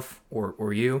myself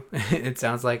or you, it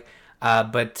sounds like.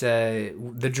 But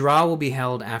the draw will be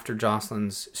held after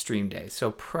Jocelyn's stream day,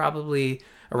 so probably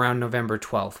around November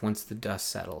 12th once the dust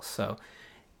settles. So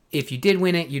if you did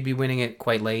win it, you'd be winning it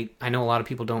quite late. I know a lot of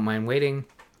people don't mind waiting,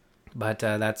 but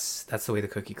that's the way the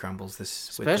cookie crumbles.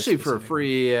 Especially for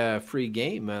a free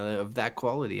game of that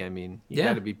quality. I mean, you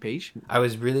got to be patient. I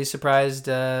was really surprised.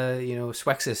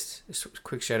 Swexist,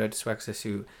 quick shout out to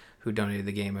Swexist who donated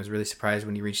the game. I was really surprised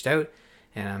when he reached out,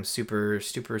 and I'm super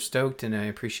stoked, and I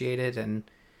appreciate it. And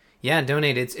yeah,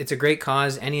 donate. It's a great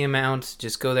cause. Any amount,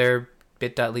 just go there,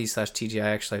 bit.ly/TGI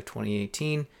Extra Life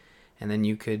 2018, and then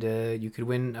you could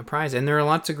win a prize. And there are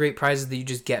lots of great prizes that you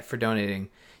just get for donating.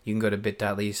 You can go to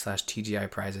bit.ly/TGI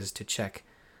prizes to check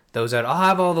those out. I'll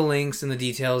have all the links and the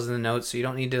details in the notes, so you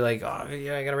don't need to I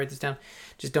gotta write this down.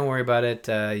 Just don't worry about it.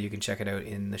 You can check it out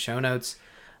in the show notes.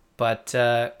 But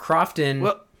Crofton,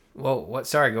 what?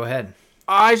 Sorry, go ahead.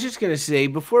 I was just gonna say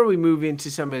before we move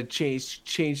into some of the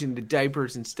changing the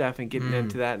diapers and stuff and getting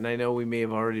into that, and I know we may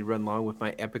have already run long with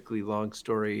my epically long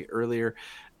story earlier.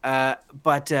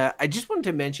 But I just wanted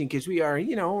to mention because we are,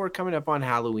 we're coming up on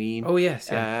Halloween. Oh yes.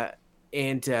 Yeah.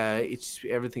 And it's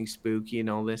everything spooky and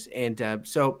all this. And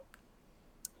so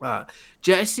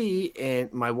Jesse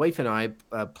and my wife and I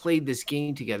played this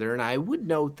game together. And I would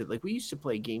note that like we used to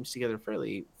play games together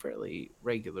fairly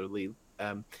regularly.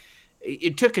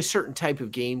 It took a certain type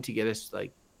of game to get us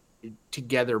like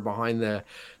together behind the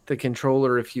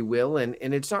controller, if you will. And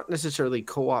it's not necessarily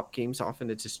co-op games.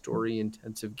 Often it's a story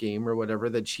intensive game or whatever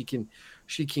that she can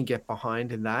get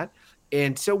behind in that.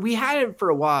 And so we had it for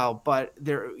a while, but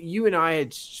you and I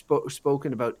had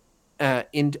spoken about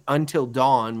Until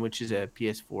Dawn, which is a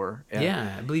PS4.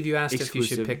 Yeah, I believe you asked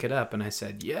exclusive. If you should pick it up, and I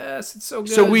said yes. It's so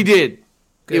good. So we did.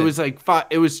 Good. It was like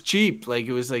it was cheap, like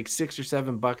it was like $6 or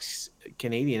 $7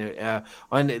 Canadian.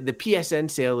 On the PSN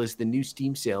sale is the new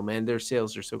Steam sale, man. Their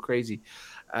sales are so crazy.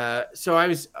 So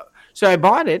I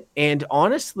bought it, and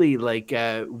honestly, like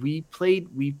we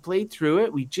played through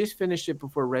it. We just finished it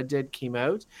before Red Dead came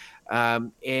out.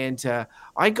 And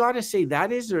I gotta say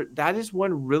that is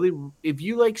one really, if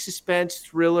you like suspense,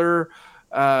 thriller,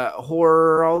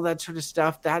 horror, all that sort of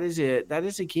stuff, that is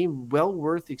a game well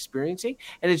worth experiencing,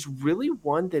 and it's really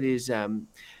one that is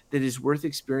worth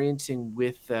experiencing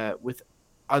with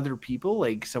other people,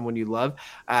 like someone you love.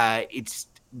 It's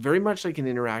very much like an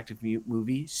interactive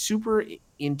movie, super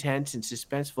intense and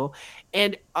suspenseful,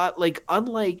 and like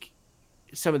unlike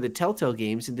some of the Telltale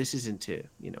games, and this isn't to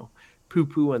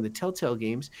poo-poo on the Telltale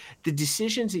games, the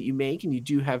decisions that you make, and you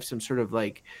do have some sort of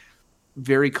like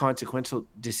very consequential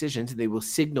decisions, they will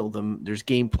signal them. There's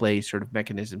gameplay sort of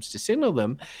mechanisms to signal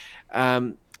them.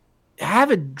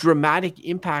 have a dramatic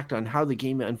impact on how the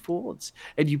game unfolds.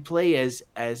 And you play as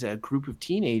a group of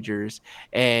teenagers,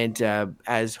 and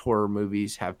as horror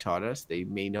movies have taught us, they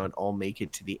may not all make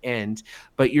it to the end,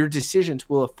 but your decisions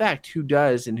will affect who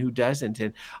does and who doesn't.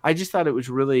 And I just thought it was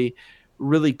really,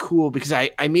 really cool, because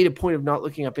I made a point of not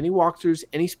looking up any walkthroughs,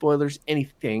 any spoilers,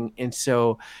 anything. And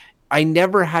so I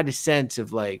never had a sense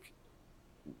of like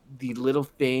the little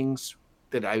things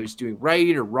that I was doing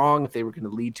right or wrong, if they were going to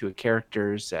lead to a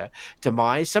character's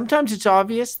demise. Sometimes it's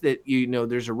obvious that, you know,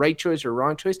 there's a right choice or a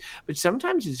wrong choice, but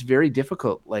sometimes it's very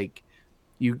difficult. Like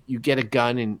you get a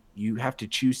gun and you have to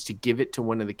choose to give it to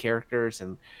one of the characters,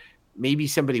 and maybe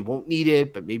somebody won't need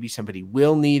it, but maybe somebody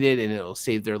will need it, and it'll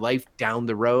save their life down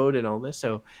the road and all this.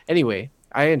 So anyway,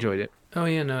 I enjoyed it. Oh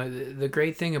yeah, no. The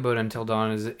great thing about Until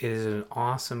Dawn is an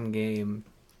awesome game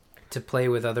to play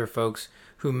with other folks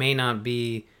who may not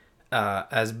be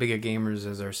as big a gamers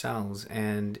as ourselves.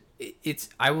 And it's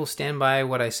I will stand by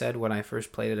what I said when I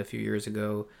first played it a few years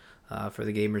ago for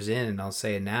the Gamers Inn, and I'll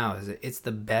say it now: is it's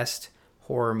the best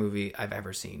horror movie I've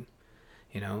ever seen.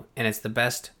 You know, and it's the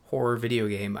best horror video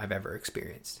game I've ever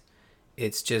experienced.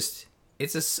 It's just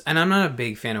and I'm not a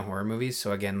big fan of horror movies,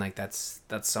 so again, like that's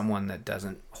someone that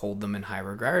doesn't hold them in high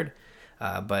regard.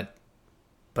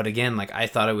 But again, like I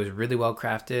thought it was really well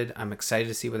crafted. I'm excited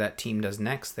to see what that team does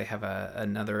next. They have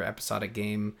another episodic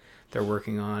game they're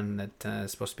working on that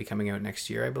is supposed to be coming out next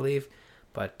year, I believe.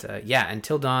 But yeah,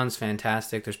 Until Dawn's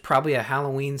fantastic. There's probably a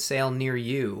Halloween sale near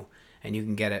you, and you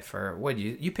can get it for what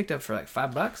you picked up for like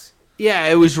 $5. Yeah,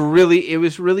 it was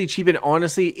really cheap, and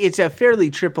honestly, it's a fairly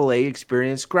AAA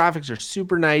experience. Graphics are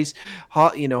super nice,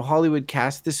 you know, Hollywood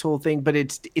cast, this whole thing, but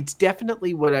it's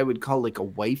definitely what I would call like a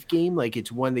wife game. Like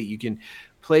it's one that you can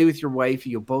play with your wife.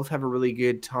 You'll both have a really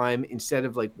good time instead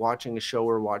of like watching a show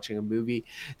or watching a movie.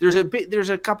 There's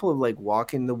a couple of like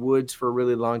walk in the woods for a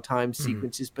really long time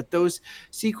sequences, but those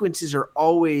sequences are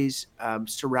always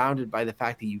surrounded by the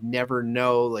fact that you never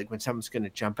know like when someone's going to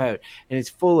jump out, and it's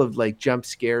full of like jump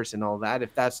scares and all that.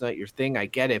 If that's not your thing, I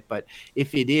get it, but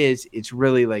if it is, it's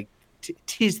really like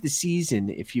tis the season,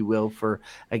 if you will, for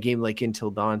a game like Until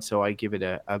Dawn. So I give it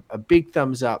a big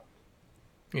thumbs up.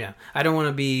 Yeah, I don't want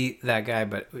to be that guy,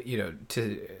 but you know,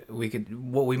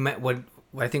 what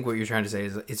I think what you're trying to say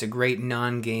is it's a great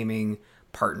non-gaming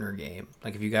partner game.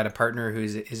 Like if you got a partner who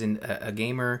isn't a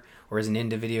gamer or isn't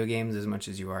into video games as much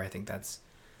as you are, I think that's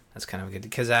kind of good,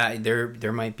 because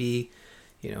there might be,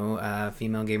 you know,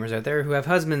 female gamers out there who have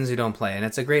husbands who don't play, and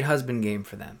it's a great husband game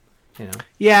for them. You know?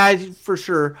 Yeah, for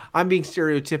sure. I'm being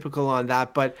stereotypical on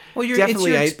that, but well, it's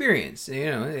your experience, you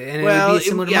know, and it would be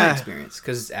similar to my experience,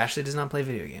 because Ashley does not play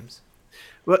video games.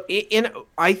 Well, and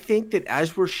I think that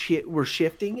as we're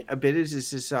shifting a bit as a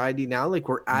society now, like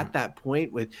we're at that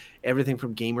point with everything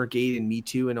from Gamergate and Me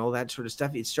Too and all that sort of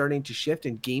stuff. It's starting to shift,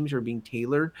 and games are being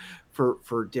tailored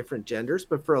for different genders.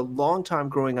 But for a long time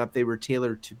growing up, they were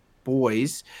tailored to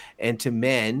boys and to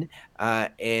men,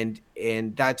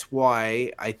 and that's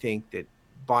why I think that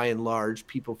by and large,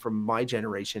 people from my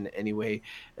generation anyway,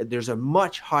 there's a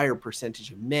much higher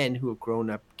percentage of men who have grown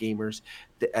up gamers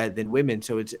than women.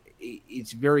 So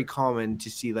it's very common to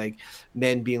see like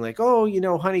men being like, oh, you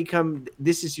know, honey, come,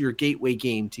 this is your gateway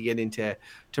game to get into,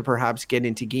 to perhaps get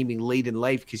into gaming late in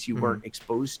life because you weren't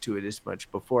exposed to it as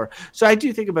much before. So I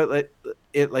do think about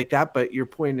it like that, but your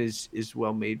point is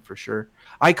well made for sure.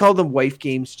 I call them wife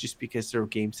games just because they're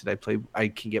games that I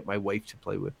can get my wife to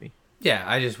play with me. Yeah,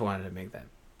 I just wanted to make that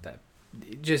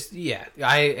just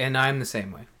I'm the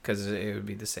same way, because it would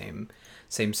be the same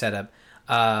setup.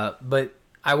 But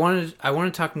I wanted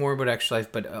to talk more about Extra Life,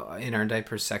 but in our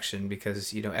diapers section,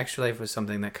 because you know Extra Life was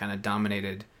something that kind of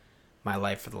dominated my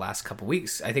life for the last couple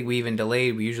weeks. I think we even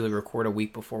delayed. We usually record a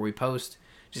week before we post,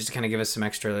 just to kind of give us some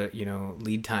extra, you know,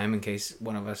 lead time in case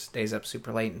one of us stays up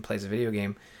super late and plays a video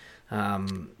game.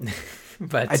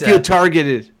 But I feel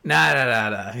targeted.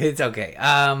 Nah. It's okay.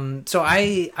 So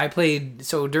I played.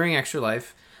 So during Extra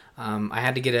Life, we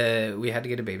had to get a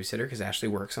babysitter because Ashley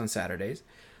works on Saturdays.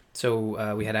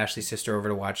 So we had Ashley's sister over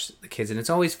to watch the kids, and it's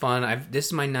always fun. This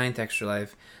is my 9th Extra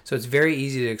Life, so it's very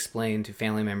easy to explain to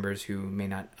family members who may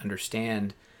not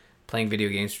understand playing video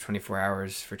games for 24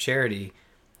 hours for charity.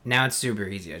 Now it's super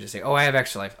easy. I just say, "Oh, I have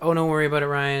Extra Life." "Oh, don't worry about it,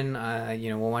 Ryan. You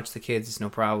know, we'll watch the kids. It's no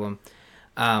problem."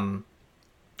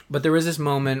 But there was this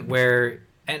moment where,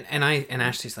 and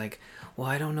Ashley's like, "Well,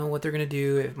 I don't know what they're gonna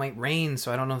do. It might rain,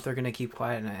 so I don't know if they're gonna keep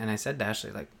quiet." And I said to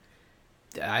Ashley, like,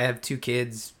 "I have 2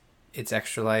 kids. It's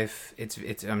Extra Life.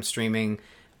 I'm streaming.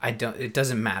 It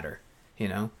doesn't matter, you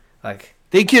know. Like,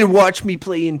 They can watch me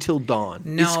play until dawn.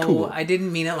 No, it's cool. I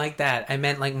didn't mean it like that. I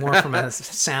meant like more from a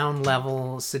sound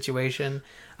level situation.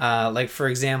 Like for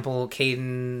example,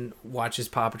 Caden watches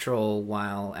Paw Patrol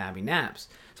while Abby naps.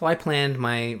 So I planned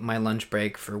my lunch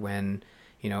break for when,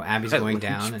 Abby's going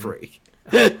down. Break.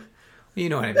 You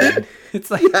know what I mean?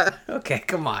 It's like, okay,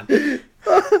 come on.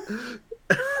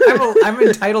 I'm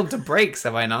entitled to breaks,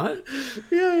 am I not?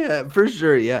 Yeah, for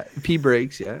sure. Yeah, pee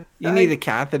breaks. Yeah, you need a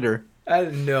catheter. No,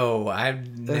 no. I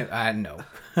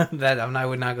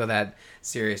would not go that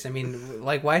serious. I mean,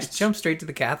 like, why jump straight to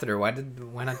the catheter? Why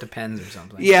not Depends or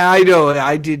something? Yeah, I know.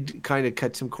 I did kind of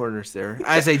cut some corners there,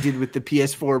 as I did with the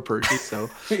PS4 purchase. So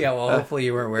yeah, well, hopefully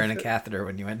you weren't wearing a catheter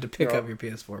when you went to pick up your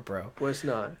PS4 Pro. Was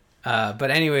not.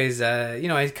 But anyways,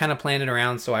 I kind of planned it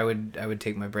around so I would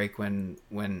take my break when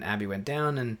Abby went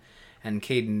down and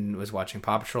Caden was watching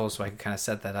Paw Patrol, so I could kind of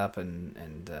set that up and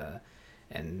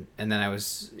then I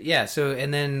was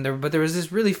but there was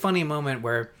this really funny moment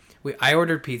where I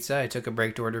ordered pizza. I took a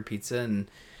break to order pizza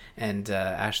and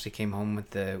Ashley came home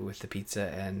with the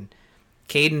pizza, and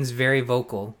Caden's very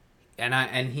vocal,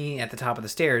 and he at the top of the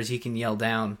stairs he can yell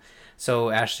down. So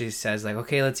Ashley says like,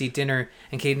 okay, let's eat dinner,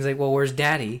 and Caden's like, well, where's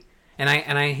Daddy? And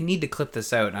I need to clip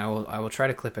this out, and I will try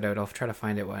to clip it out. I'll try to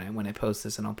find it when I post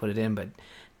this, and I'll put it in. But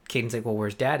Caden's like, well,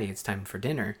 where's Daddy? It's time for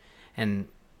dinner. And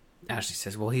Ashley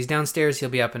says, well, he's downstairs. He'll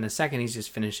be up in a second. He's just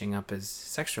finishing up his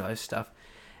sexual life stuff.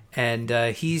 And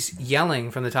he's yelling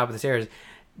from the top of the stairs,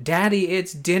 Daddy,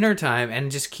 it's dinner time,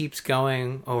 and just keeps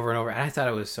going over and over. And I thought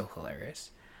it was so hilarious.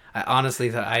 I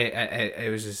honestly thought it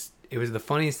was the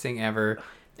funniest thing ever.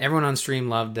 Everyone on stream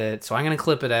loved it, so I'm gonna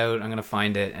clip it out. I'm gonna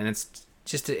find it, and it's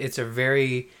a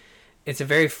very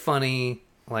funny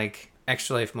like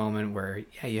extra life moment where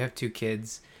you have two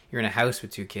kids, you're in a house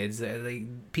with two kids.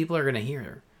 People are gonna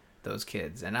hear those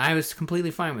kids, and I was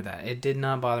completely fine with that. It did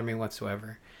not bother me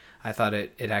whatsoever. I thought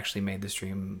it actually made the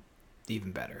stream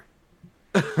even better.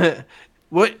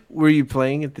 What were you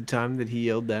playing at the time that he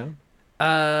yelled down?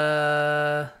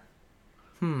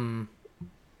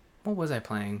 What was I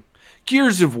playing?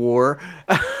 Gears of War.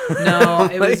 No,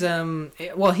 it was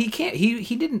well, he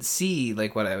didn't see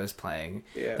like what I was playing.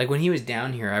 Yeah. Like when he was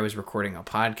down here, I was recording a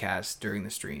podcast during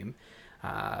the stream.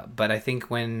 But I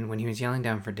think when he was yelling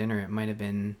down for dinner, it might have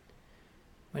been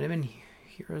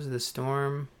Heroes of the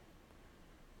Storm.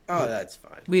 Oh, that's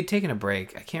fine. We had taken a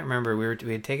break. I can't remember.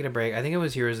 We had taken a break. I think it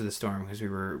was Heroes of the Storm because we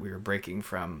were breaking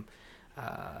from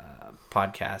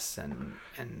podcasts and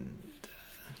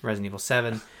Resident Evil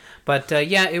 7. But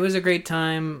it was a great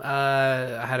time.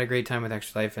 I had a great time with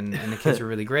Extra Life, and the kids were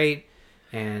really great.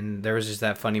 And there was just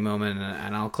that funny moment,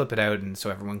 and I'll clip it out, and so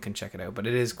everyone can check it out. But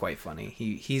it is quite funny.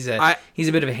 He's a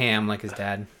bit of a ham like his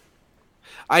dad.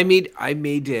 I made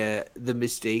the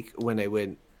mistake when I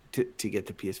went to get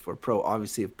the PS4 Pro,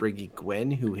 obviously, of bringing Gwen,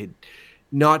 who had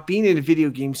not been in a video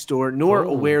game store nor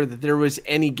aware that there was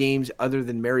any games other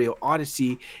than Mario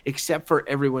Odyssey, except for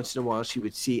every once in a while she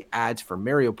would see ads for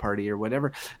Mario Party or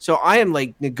whatever. So I am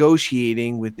like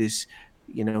negotiating with this,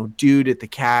 dude at the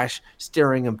cash,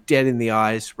 staring him dead in the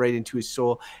eyes, right into his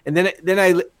soul. And then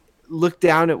I look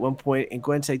down at one point and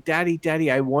Gwen's like,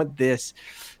 Daddy, I want this.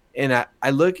 And I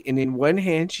look, and in one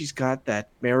hand she's got that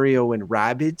Mario and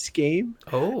Rabbids game.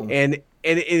 Oh. And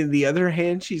in the other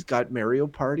hand, she's got Mario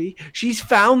Party. She's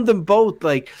found them both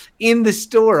like in the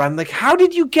store. I'm like, how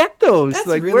did you get those? That's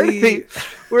like, really...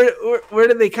 where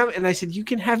did they come? And I said, you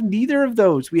can have neither of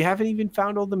those. We haven't even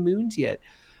found all the moons yet.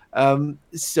 But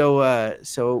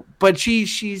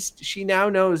she now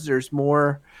knows there's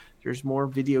more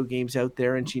video games out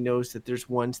there, and she knows that there's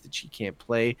ones that she can't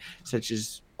play, such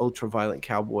as Ultraviolent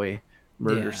Cowboy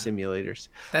murder simulators.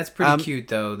 That's pretty cute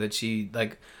though, that she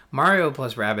like Mario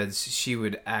plus Rabbids she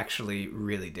would actually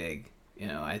really dig.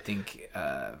 I think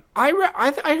I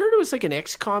heard it was like an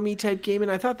XCOM-y type game, and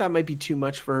I thought that might be too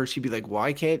much for her. She'd be like,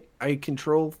 why can't I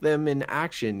control them in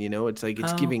action? It's like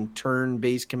it's giving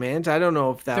turn-based commands. I don't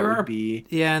know if that would be...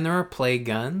 Yeah, and there are play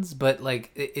guns, but like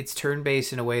it's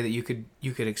turn-based in a way that you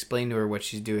could explain to her what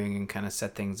she's doing and kind of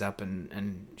set things up,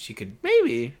 and she could...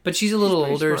 Maybe. But she's a little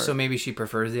older, so maybe she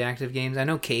prefers the active games. I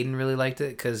know Caden really liked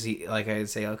it, because he, like I'd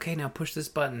say, okay, now push this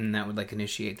button, and that would like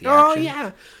initiate the action. Oh,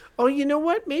 yeah. Oh, you know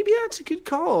what? Maybe that's a good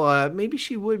call. Maybe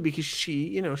she would, because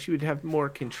she would have more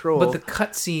control. But the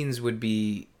cutscenes would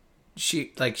be,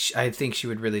 I think she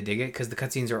would really dig it, because the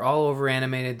cutscenes are all over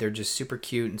animated. They're just super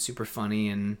cute and super funny,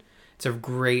 and it's a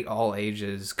great all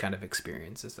ages kind of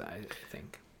experience, I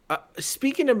think.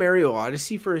 Speaking of Mario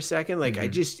Odyssey for a second, like I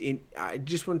just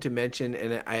wanted to mention,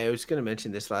 and I was going to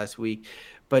mention this last week,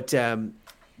 but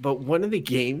but one of the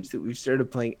games that we've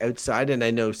started playing outside, and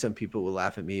I know some people will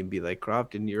laugh at me and be like,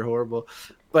 Crofton, you're horrible.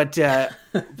 But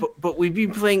but we've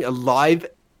been playing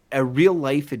a real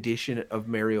life edition of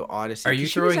Mario Odyssey. Are you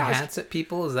throwing hats at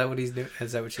people? Is that what he's doing?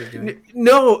 Is that what she's doing?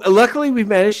 No, luckily we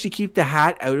managed to keep the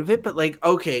hat out of it. But like,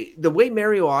 okay, the way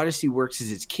Mario Odyssey works is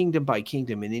it's kingdom by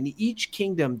kingdom, and in each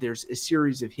kingdom there's a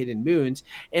series of hidden moons,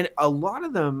 and a lot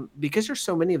of them, because there's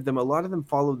so many of them, a lot of them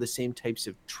follow the same types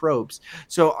of tropes.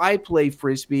 So I play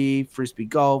frisbee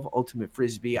golf, ultimate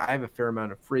frisbee. I have a fair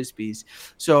amount of frisbees.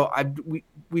 So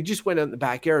we just went out in the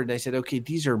backyard, and I said, okay,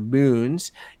 these are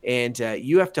moons, and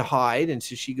you have to hide. And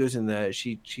so she goes in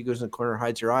the corner,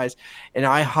 hides her eyes, and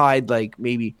I hide like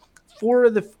maybe four,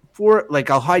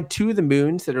 like I'll hide two of the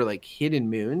moons that are like hidden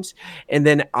moons, and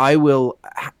then I will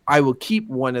keep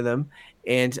one of them,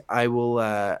 and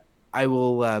I'll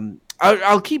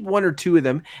keep one or two of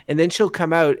them, and then she'll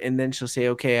come out, and then she'll say,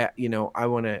 okay, I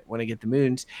want to get the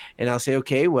moons, and I'll say,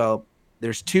 okay, well,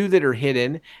 there's two that are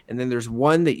hidden, and then there's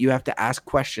one that you have to ask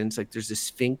questions. Like there's a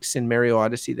Sphinx in Mario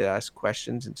Odyssey that asks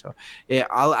questions, and so yeah,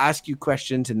 I'll ask you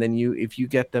questions, and then if you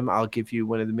get them, I'll give you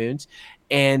one of the moons.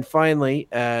 And finally,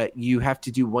 you have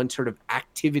to do one sort of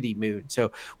activity moon.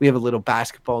 So we have a little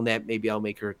basketball net. Maybe I'll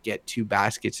make her get 2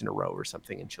 baskets in a row or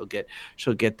something, and she'll get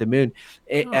the moon.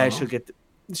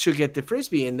 She'll get the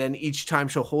frisbee, and then each time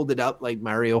she'll hold it up like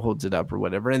Mario holds it up or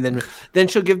whatever, and then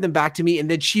she'll give them back to me, and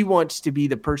then she wants to be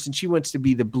the person. She wants to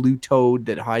be the blue toad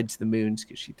that hides the moons,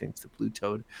 because she thinks the blue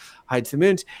toad hides the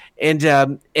moons. And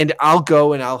I'll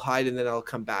go and I'll hide, and then I'll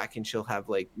come back, and she'll have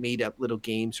like made up little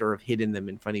games or have hidden them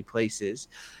in funny places.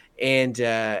 And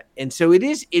so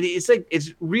it's like,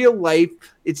 it's real life.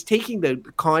 It's taking the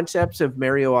concepts of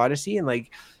Mario Odyssey, and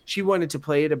like, she wanted to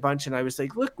play it a bunch, and I was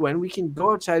like, look, Gwen, we can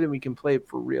go outside and we can play it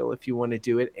for real if you want to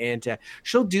do it. And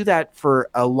she'll do that for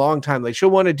a long time. Like, she'll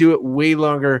want to do it way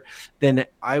longer than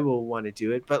I will want to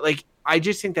do it. But like, I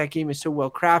just think that game is so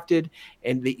well crafted,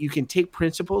 and that you can take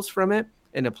principles from it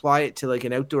and apply it to like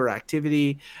an outdoor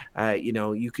activity.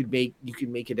 You could make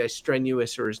it as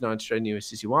strenuous or as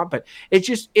non-strenuous as you want, but it's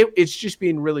just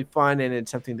being really fun, and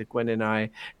it's something that Gwen and I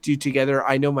do together.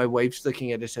 I know my wife's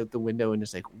looking at us out the window and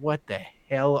is like, what the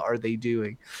hell are they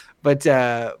doing? But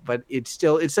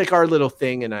it's like our little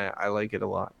thing, and I like it a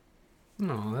lot.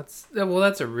 No,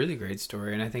 that's a really great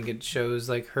story, and I think it shows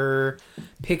like her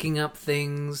picking up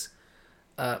things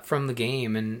from the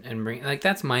game and bring, like,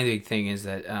 that's my big thing, is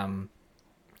that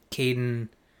Caden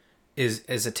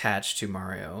is attached to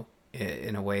Mario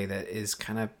in a way that is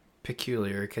kind of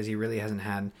peculiar, because he really hasn't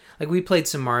had, like, we played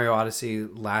some Mario Odyssey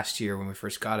last year when we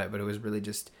first got it, but it was really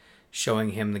just showing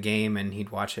him the game, and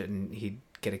he'd watch it and he'd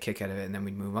get a kick out of it, and then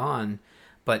we'd move on.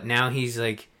 But now he's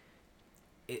like,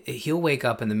 he'll wake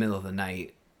up in the middle of the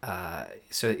night,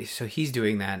 so he's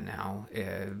doing that now.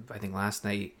 I think last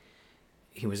night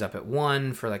he was up at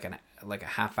 1 for like a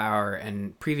half hour,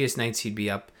 and previous nights he'd be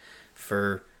up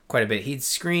for quite a bit. He'd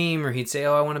scream, or he'd say,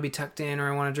 oh, I want to be tucked in, or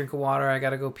I want to drink a water, I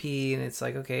gotta go pee. And it's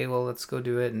like, okay, well, let's go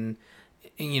do it. And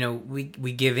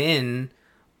we give in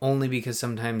only because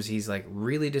sometimes he's like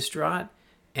really distraught,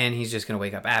 and he's just gonna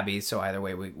wake up Abby, so either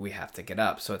way we have to get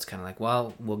up. So it's kind of like,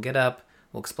 well, we'll get up,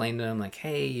 we'll explain to him like,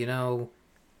 hey,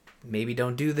 maybe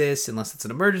don't do this unless it's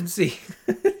an emergency.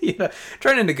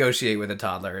 Trying to negotiate with a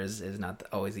toddler is not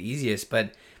always the easiest,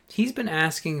 but he's been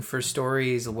asking for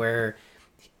stories where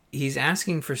he's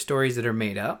asking for stories that are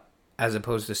made up, as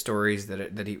opposed to stories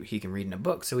that he can read in a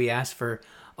book. So he asked for,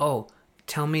 oh,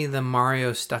 tell me the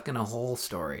Mario stuck in a hole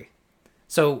story.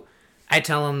 So I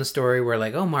tell him the story where,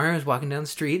 like, oh, Mario's walking down the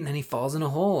street and then he falls in a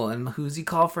hole, and who's he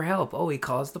call for help? Oh, he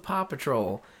calls the Paw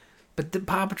Patrol. But the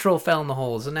Paw Patrol fell in the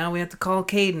hole, so now we have to call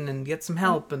Caden and get some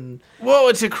help. And whoa,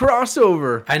 it's a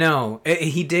crossover. I know.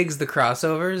 He digs the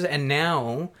crossovers, and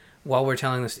now, while we're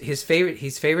telling this, his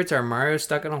favorites are Mario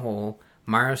stuck in a hole,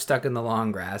 Mario stuck in the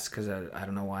long grass, because I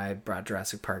don't know why I brought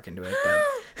Jurassic Park into it,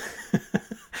 but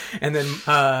and then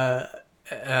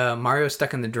Mario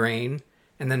stuck in the drain,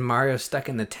 and then Mario stuck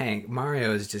in the tank.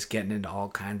 Mario is just getting into all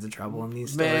kinds of trouble in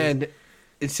these stories. Man,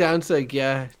 it sounds like,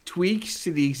 tweaks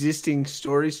to the existing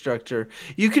story structure.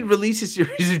 You could release a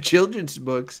series of children's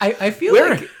books. I feel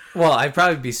like, well, I'd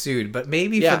probably be sued, but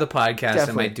maybe for the podcast,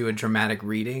 definitely. I might do a dramatic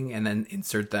reading and then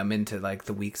insert them into like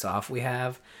the weeks off we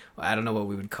have. I don't know what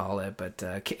we would call it, but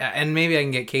and maybe I can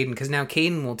get Caden, because now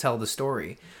Caden will tell the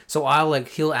story. So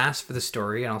he'll ask for the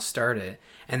story, and I'll start it,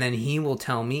 and then he will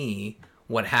tell me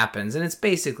what happens, and it's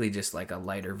basically just like a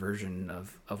lighter version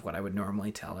of what I would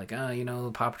normally tell, like,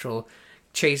 the Paw Patrol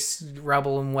chase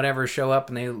Rubble and whatever show up,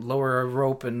 and they lower a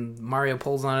rope, and Mario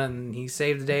pulls on it, and he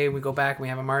saved the day. We go back, and we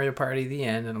have a Mario party at the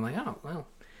end, and I'm like, oh well,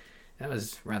 that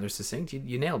was rather succinct.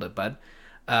 You nailed it, bud.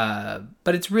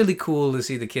 But it's really cool to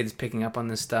see the kids picking up on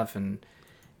this stuff and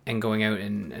going out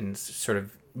and sort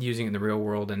of using it in the real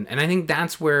world. And I think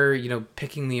that's where,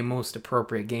 picking the most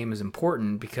appropriate game is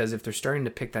important, because if they're starting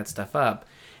to pick that stuff up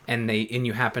and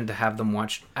you happen to have them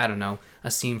watch, I don't know,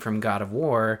 a scene from God of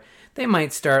War, they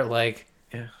might start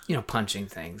punching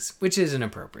things, which isn't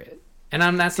appropriate.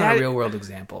 And that's not a real world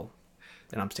example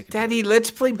that I'm sticking Daddy, let's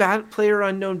play Player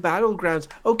Unknown Battlegrounds.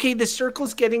 Okay, the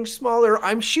circle's getting smaller.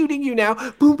 I'm shooting you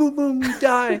now. Boom, boom, boom, you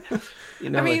die.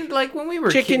 When we were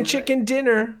chicken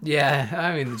dinner.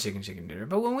 Yeah, the chicken dinner.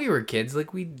 But when we were kids,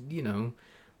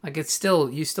 it's still,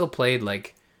 you still played, there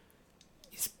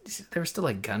were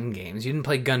still, gun games. You didn't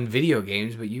play gun video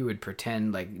games, but you would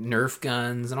pretend, Nerf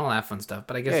guns and all that fun stuff.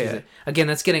 But I guess, again,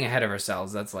 that's getting ahead of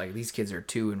ourselves. That's, these kids are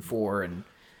 2 and 4, and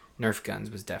Nerf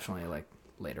guns was definitely,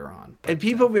 later on. But, and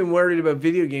people have been worried about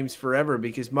video games forever,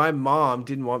 because my mom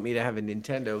didn't want me to have a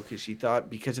Nintendo because she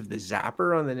thought, because of the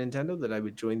zapper on the Nintendo, that I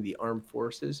would join the armed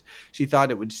forces. She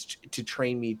thought it would to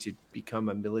train me to become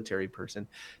a military person.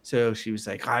 So she was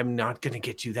like, I'm not going to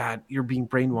get you that. You're being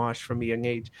brainwashed from a young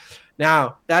age.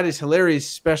 Now, that is hilarious,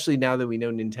 especially now that we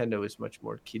know Nintendo is much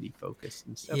more kiddie focused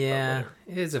and stuff. Yeah,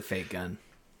 it is a fake gun.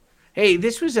 Hey,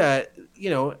 this was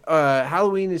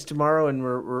Halloween is tomorrow, and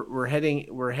we're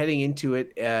heading into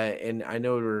it, and I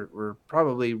know we're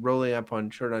probably rolling up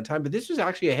short on time, but this was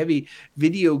actually a heavy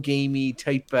video gamey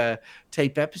type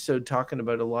episode, talking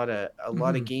about a lot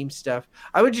of game stuff.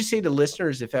 I would just say to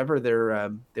listeners, if ever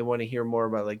they want to hear more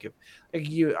about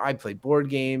I play board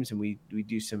games, and we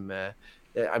do some.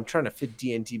 I'm trying to fit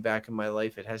D&D back in my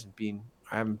life. I haven't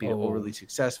been overly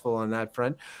successful on that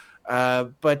front.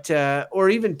 Or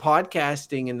even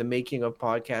podcasting and the making of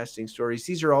podcasting stories.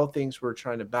 These are all things we're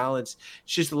trying to balance.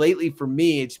 It's just lately for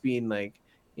me, it's been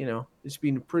it's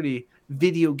been a pretty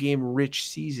video game rich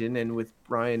season. And with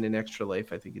Brian and Extra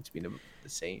Life, I think it's been the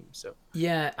same. So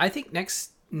yeah, I think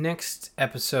next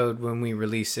episode, when we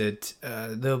release it,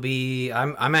 there'll be,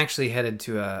 I'm actually headed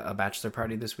to a bachelor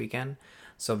party this weekend.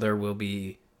 So there will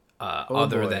be,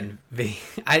 than video.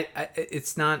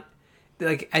 It's not,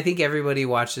 I think everybody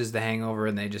watches The Hangover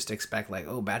and they just expect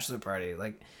bachelor party.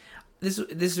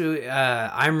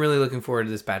 I'm really looking forward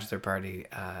to this bachelor party.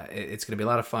 It's going to be a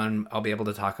lot of fun. I'll be able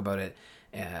to talk about it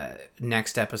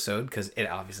next episode, because it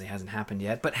obviously hasn't happened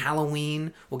yet. But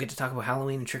Halloween, we'll get to talk about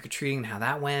Halloween and trick-or-treating and how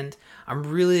that went. I'm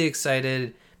really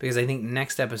excited, because I think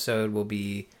next episode will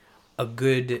be a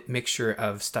good mixture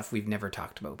of stuff we've never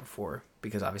talked about before,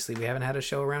 because obviously we haven't had a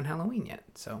show around Halloween yet.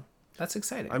 So that's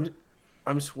exciting.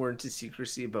 I'm sworn to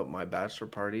secrecy about my bachelor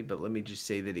party, but let me just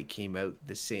say that it came out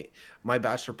the same. My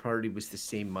bachelor party was the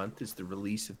same month as the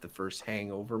release of the first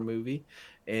Hangover movie,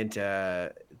 and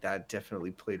that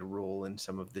definitely played a role in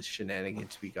some of the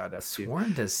shenanigans we got up to.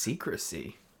 Sworn to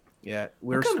secrecy. Yeah,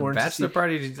 we're sworn bachelor to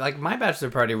party. My bachelor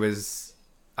party was.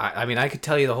 I could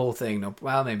tell you the whole thing.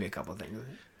 Maybe a couple of things.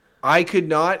 I could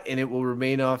not, and it will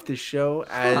remain off this show,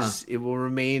 as it will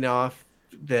remain off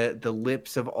the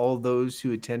lips of all those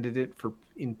who attended it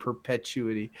in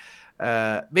perpetuity.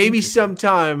 Maybe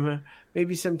sometime,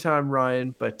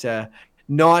 Ryan, but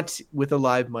not with a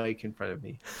live mic in front of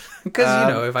me.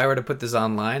 Because if I were to put this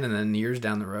online and then years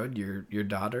down the road, your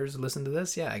daughters listen to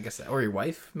this, yeah, I guess, or your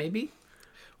wife maybe.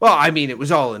 Well, it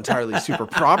was all entirely super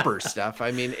proper stuff.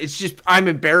 It's just, I'm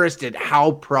embarrassed at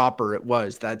how proper it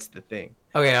was. That's the thing.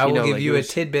 Okay, I will give you a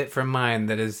tidbit from mine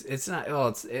that is, it's not,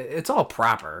 well, it's all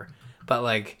proper.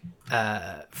 But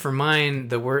for mine,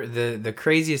 the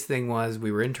craziest thing was,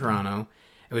 we were in Toronto.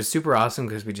 It was super awesome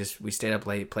because we stayed up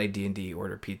late, played D&D,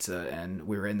 ordered pizza, and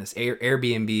we were in this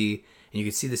Airbnb, and you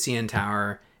could see the CN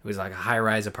Tower. It was like a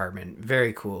high-rise apartment,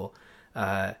 very cool.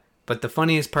 But the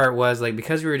funniest part was,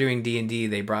 because we were doing D&D,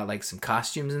 they brought some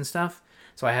costumes and stuff.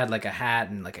 So I had a hat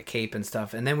and a cape and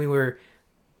stuff. And then we were,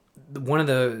 one of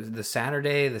the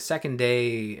Saturday, the second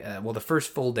day, the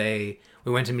first full day,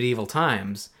 we went to medieval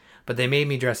times. But they made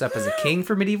me dress up as a king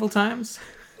for medieval times.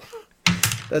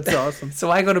 That's awesome. So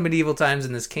I go to medieval times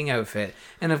in this king outfit,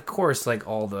 and of course,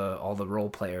 all the role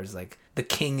players, the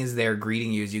king is there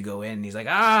greeting you as you go in. And he's like,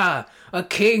 a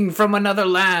king from another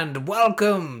land,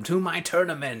 welcome to my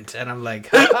tournament. And I'm like,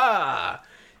 ha!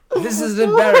 This is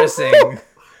embarrassing.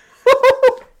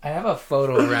 I have a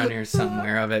photo around here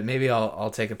somewhere of it. Maybe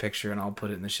I'll take a picture and I'll put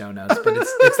it in the show notes. But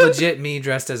it's legit me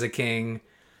dressed as a king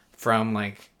from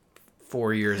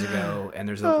 4 years ago, and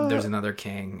there's another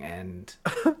king, and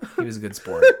he was a good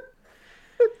sport.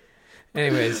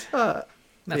 Anyways, that's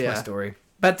my story.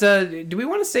 But do we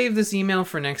want to save this email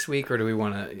for next week, or do we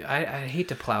want to? I hate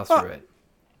to plow through it.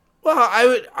 Well,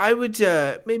 I would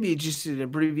maybe just an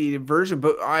abbreviated version,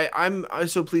 but I'm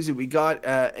so pleased that we got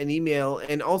an email,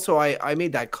 and also I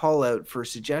made that call out for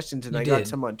suggestions, and You I got did.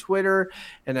 some on Twitter,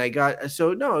 and I got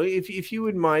so no, if you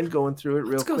wouldn't mind going through it Let's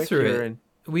real go quick through here, it. and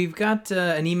We've got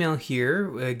an email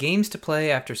here. Games to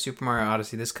play after Super Mario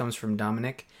Odyssey. This comes from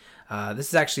Dominic. This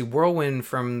is actually Whirlwind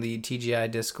from the TGI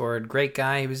Discord. Great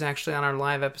guy. He was actually on our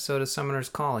live episode of Summoner's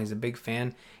Call. He's a big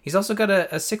fan. He's also got a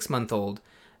 6-month-old.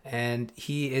 And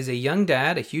he is a young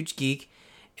dad, a huge geek,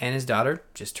 and his daughter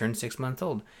just turned 6 months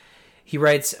old. He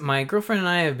writes, my girlfriend and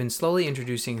I have been slowly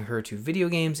introducing her to video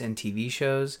games and TV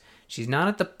shows. She's not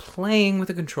at the playing with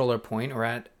a controller point or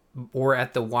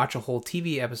at the watch a whole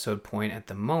TV episode point at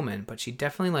the moment, but she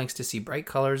definitely likes to see bright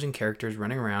colors and characters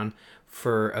running around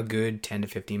for a good 10 to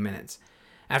 15 minutes.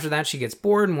 After that, she gets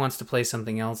bored and wants to play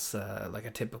something else, like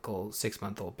a typical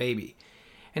 6-month-old baby.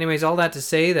 Anyways, all that to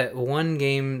say that one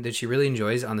game that she really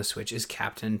enjoys on the Switch is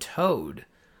Captain Toad.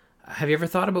 Have you ever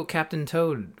thought about Captain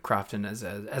Toad, Crofton, as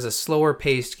a slower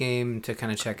paced game to kind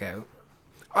of check out?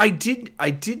 I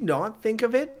did not think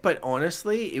of it, but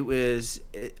honestly, it was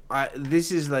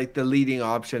this is like the leading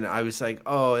option. I was like,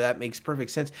 oh, that makes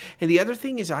perfect sense. And the other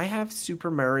thing is, I have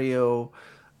Super Mario.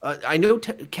 I know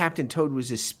Captain Toad was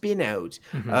a spin out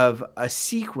Mm-hmm. of a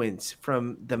sequence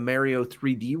from the Mario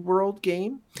 3D World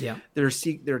game. Yeah. There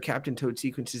are Captain Toad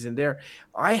sequences in there.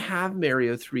 I have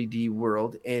Mario 3D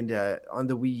World, and on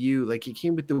the Wii U, like it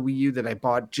came with the Wii U that I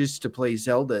bought just to play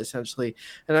Zelda, essentially.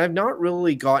 And I've not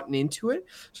really gotten into it,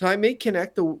 so I may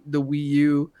connect the Wii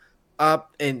U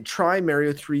up and try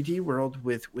Mario 3D World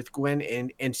with Gwen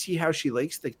and see how she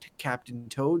likes the Captain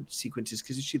Toad sequences.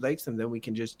 Because if she likes them, then we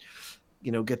can just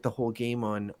get the whole game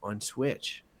on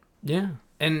Switch. Yeah,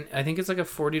 and I think it's like a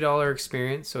 $40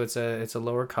 experience, so it's a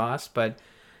lower cost. But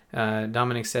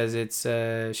Dominic says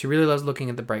she really loves looking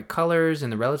at the bright colors,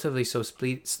 and the relatively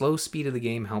slow speed of the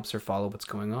game helps her follow what's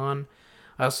going on.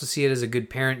 I also see it as a good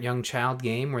parent-young child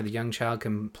game where the young child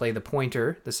can play the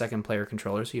pointer, the second player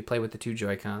controller, so you play with the two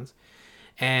Joy-Cons.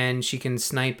 And she can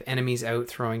snipe enemies out,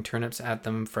 throwing turnips at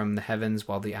them from the heavens,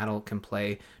 while the adult can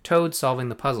play Toad, solving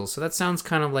the puzzles. So that sounds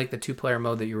kind of like the two-player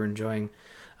mode that you were enjoying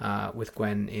with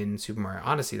Gwen in Super Mario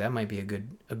Odyssey. That might be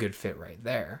a good fit right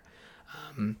there.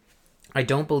 I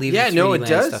don't believe the 3D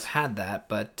Land stuff had that,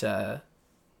 but the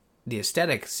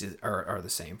aesthetics are the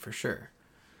same for sure.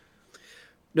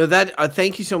 No, that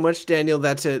thank you so much, Daniel.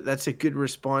 That's a good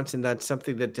response, and that's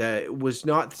something that was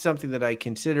not something that I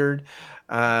considered.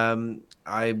 I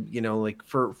like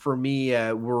for me,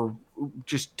 we're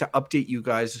just to update you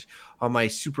guys on my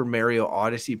Super Mario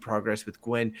Odyssey progress with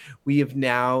Gwen. We have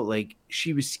now, like,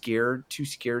 she was too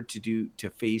scared to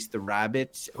face the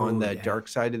rabbits on the dark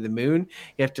side of the moon.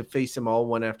 You have to face them all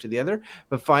one after the other.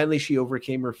 But finally, she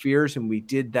overcame her fears, and we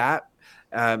did that.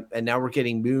 And now we're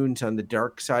getting moons on the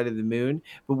dark side of the moon.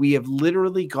 But we have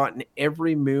literally gotten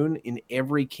every moon in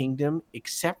every kingdom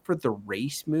except for the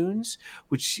race moons,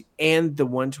 and the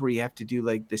ones where you have to do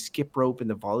like the skip rope and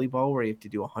the volleyball, where you have to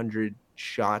do 100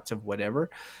 shots of whatever.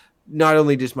 Not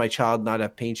only does my child not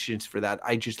have patience for that,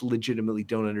 I just legitimately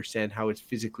don't understand how it's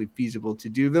physically feasible to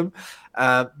do them.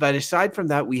 But aside from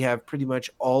that, we have pretty much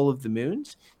all of the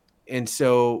moons. And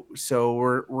so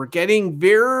we're getting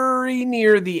very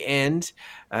near the end,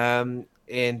 and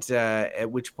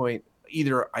at which point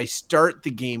either I start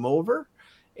the game over,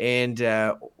 and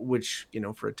which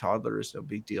for a toddler is no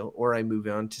big deal, or I move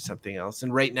on to something else.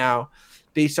 And right now,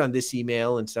 based on this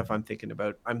email and stuff, I'm thinking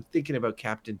about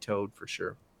Captain Toad for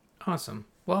sure. Awesome.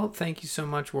 Well, thank you so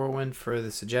much, Whirlwind, for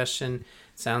the suggestion.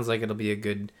 Sounds like it'll be a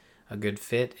good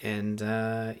fit, and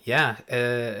a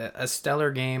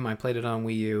stellar game. I played it on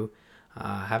Wii U.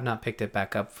 Have not picked it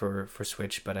back up for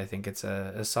Switch, but I think it's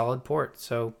a solid port,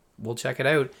 so we'll check it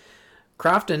out.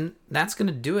 Crofton, that's going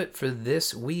to do it for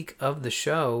this week of the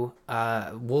show.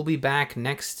 We'll be back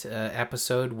next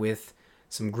episode with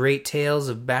some great tales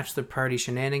of bachelor party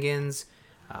shenanigans,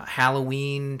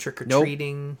 Halloween,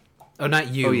 trick-or-treating. Nope. Oh,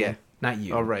 not you. Oh, yeah. Not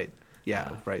you. Oh, right.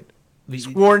 Yeah, right.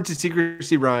 Sworn to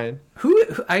secrecy, Ryan. Who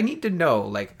I need to know,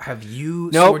 like, have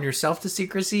you sworn yourself to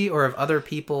secrecy, or have other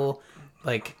people,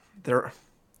 like...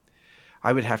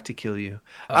 I would have to kill you.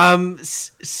 Oh.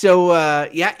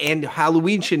 And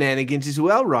Halloween shenanigans as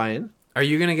well, Ryan. Are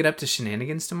you gonna get up to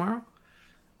shenanigans tomorrow?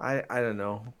 I don't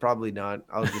know. Probably not.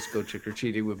 I'll just go trick or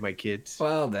treating with my kids.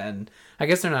 Well, then I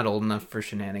guess they're not old enough for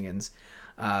shenanigans.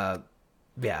 You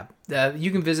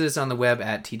can visit us on the web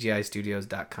at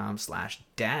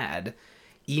tgistudios.com/dad.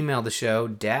 Email the show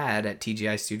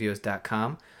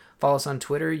dad@tgistudios.com. Follow us on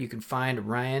Twitter. You can find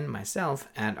Ryan, myself,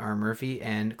 at R. Murphy,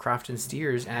 and Crofton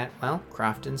Steers at,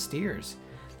 Crofton Steers.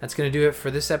 That's going to do it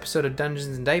for this episode of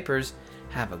Dungeons and Diapers.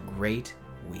 Have a great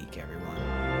week, everyone.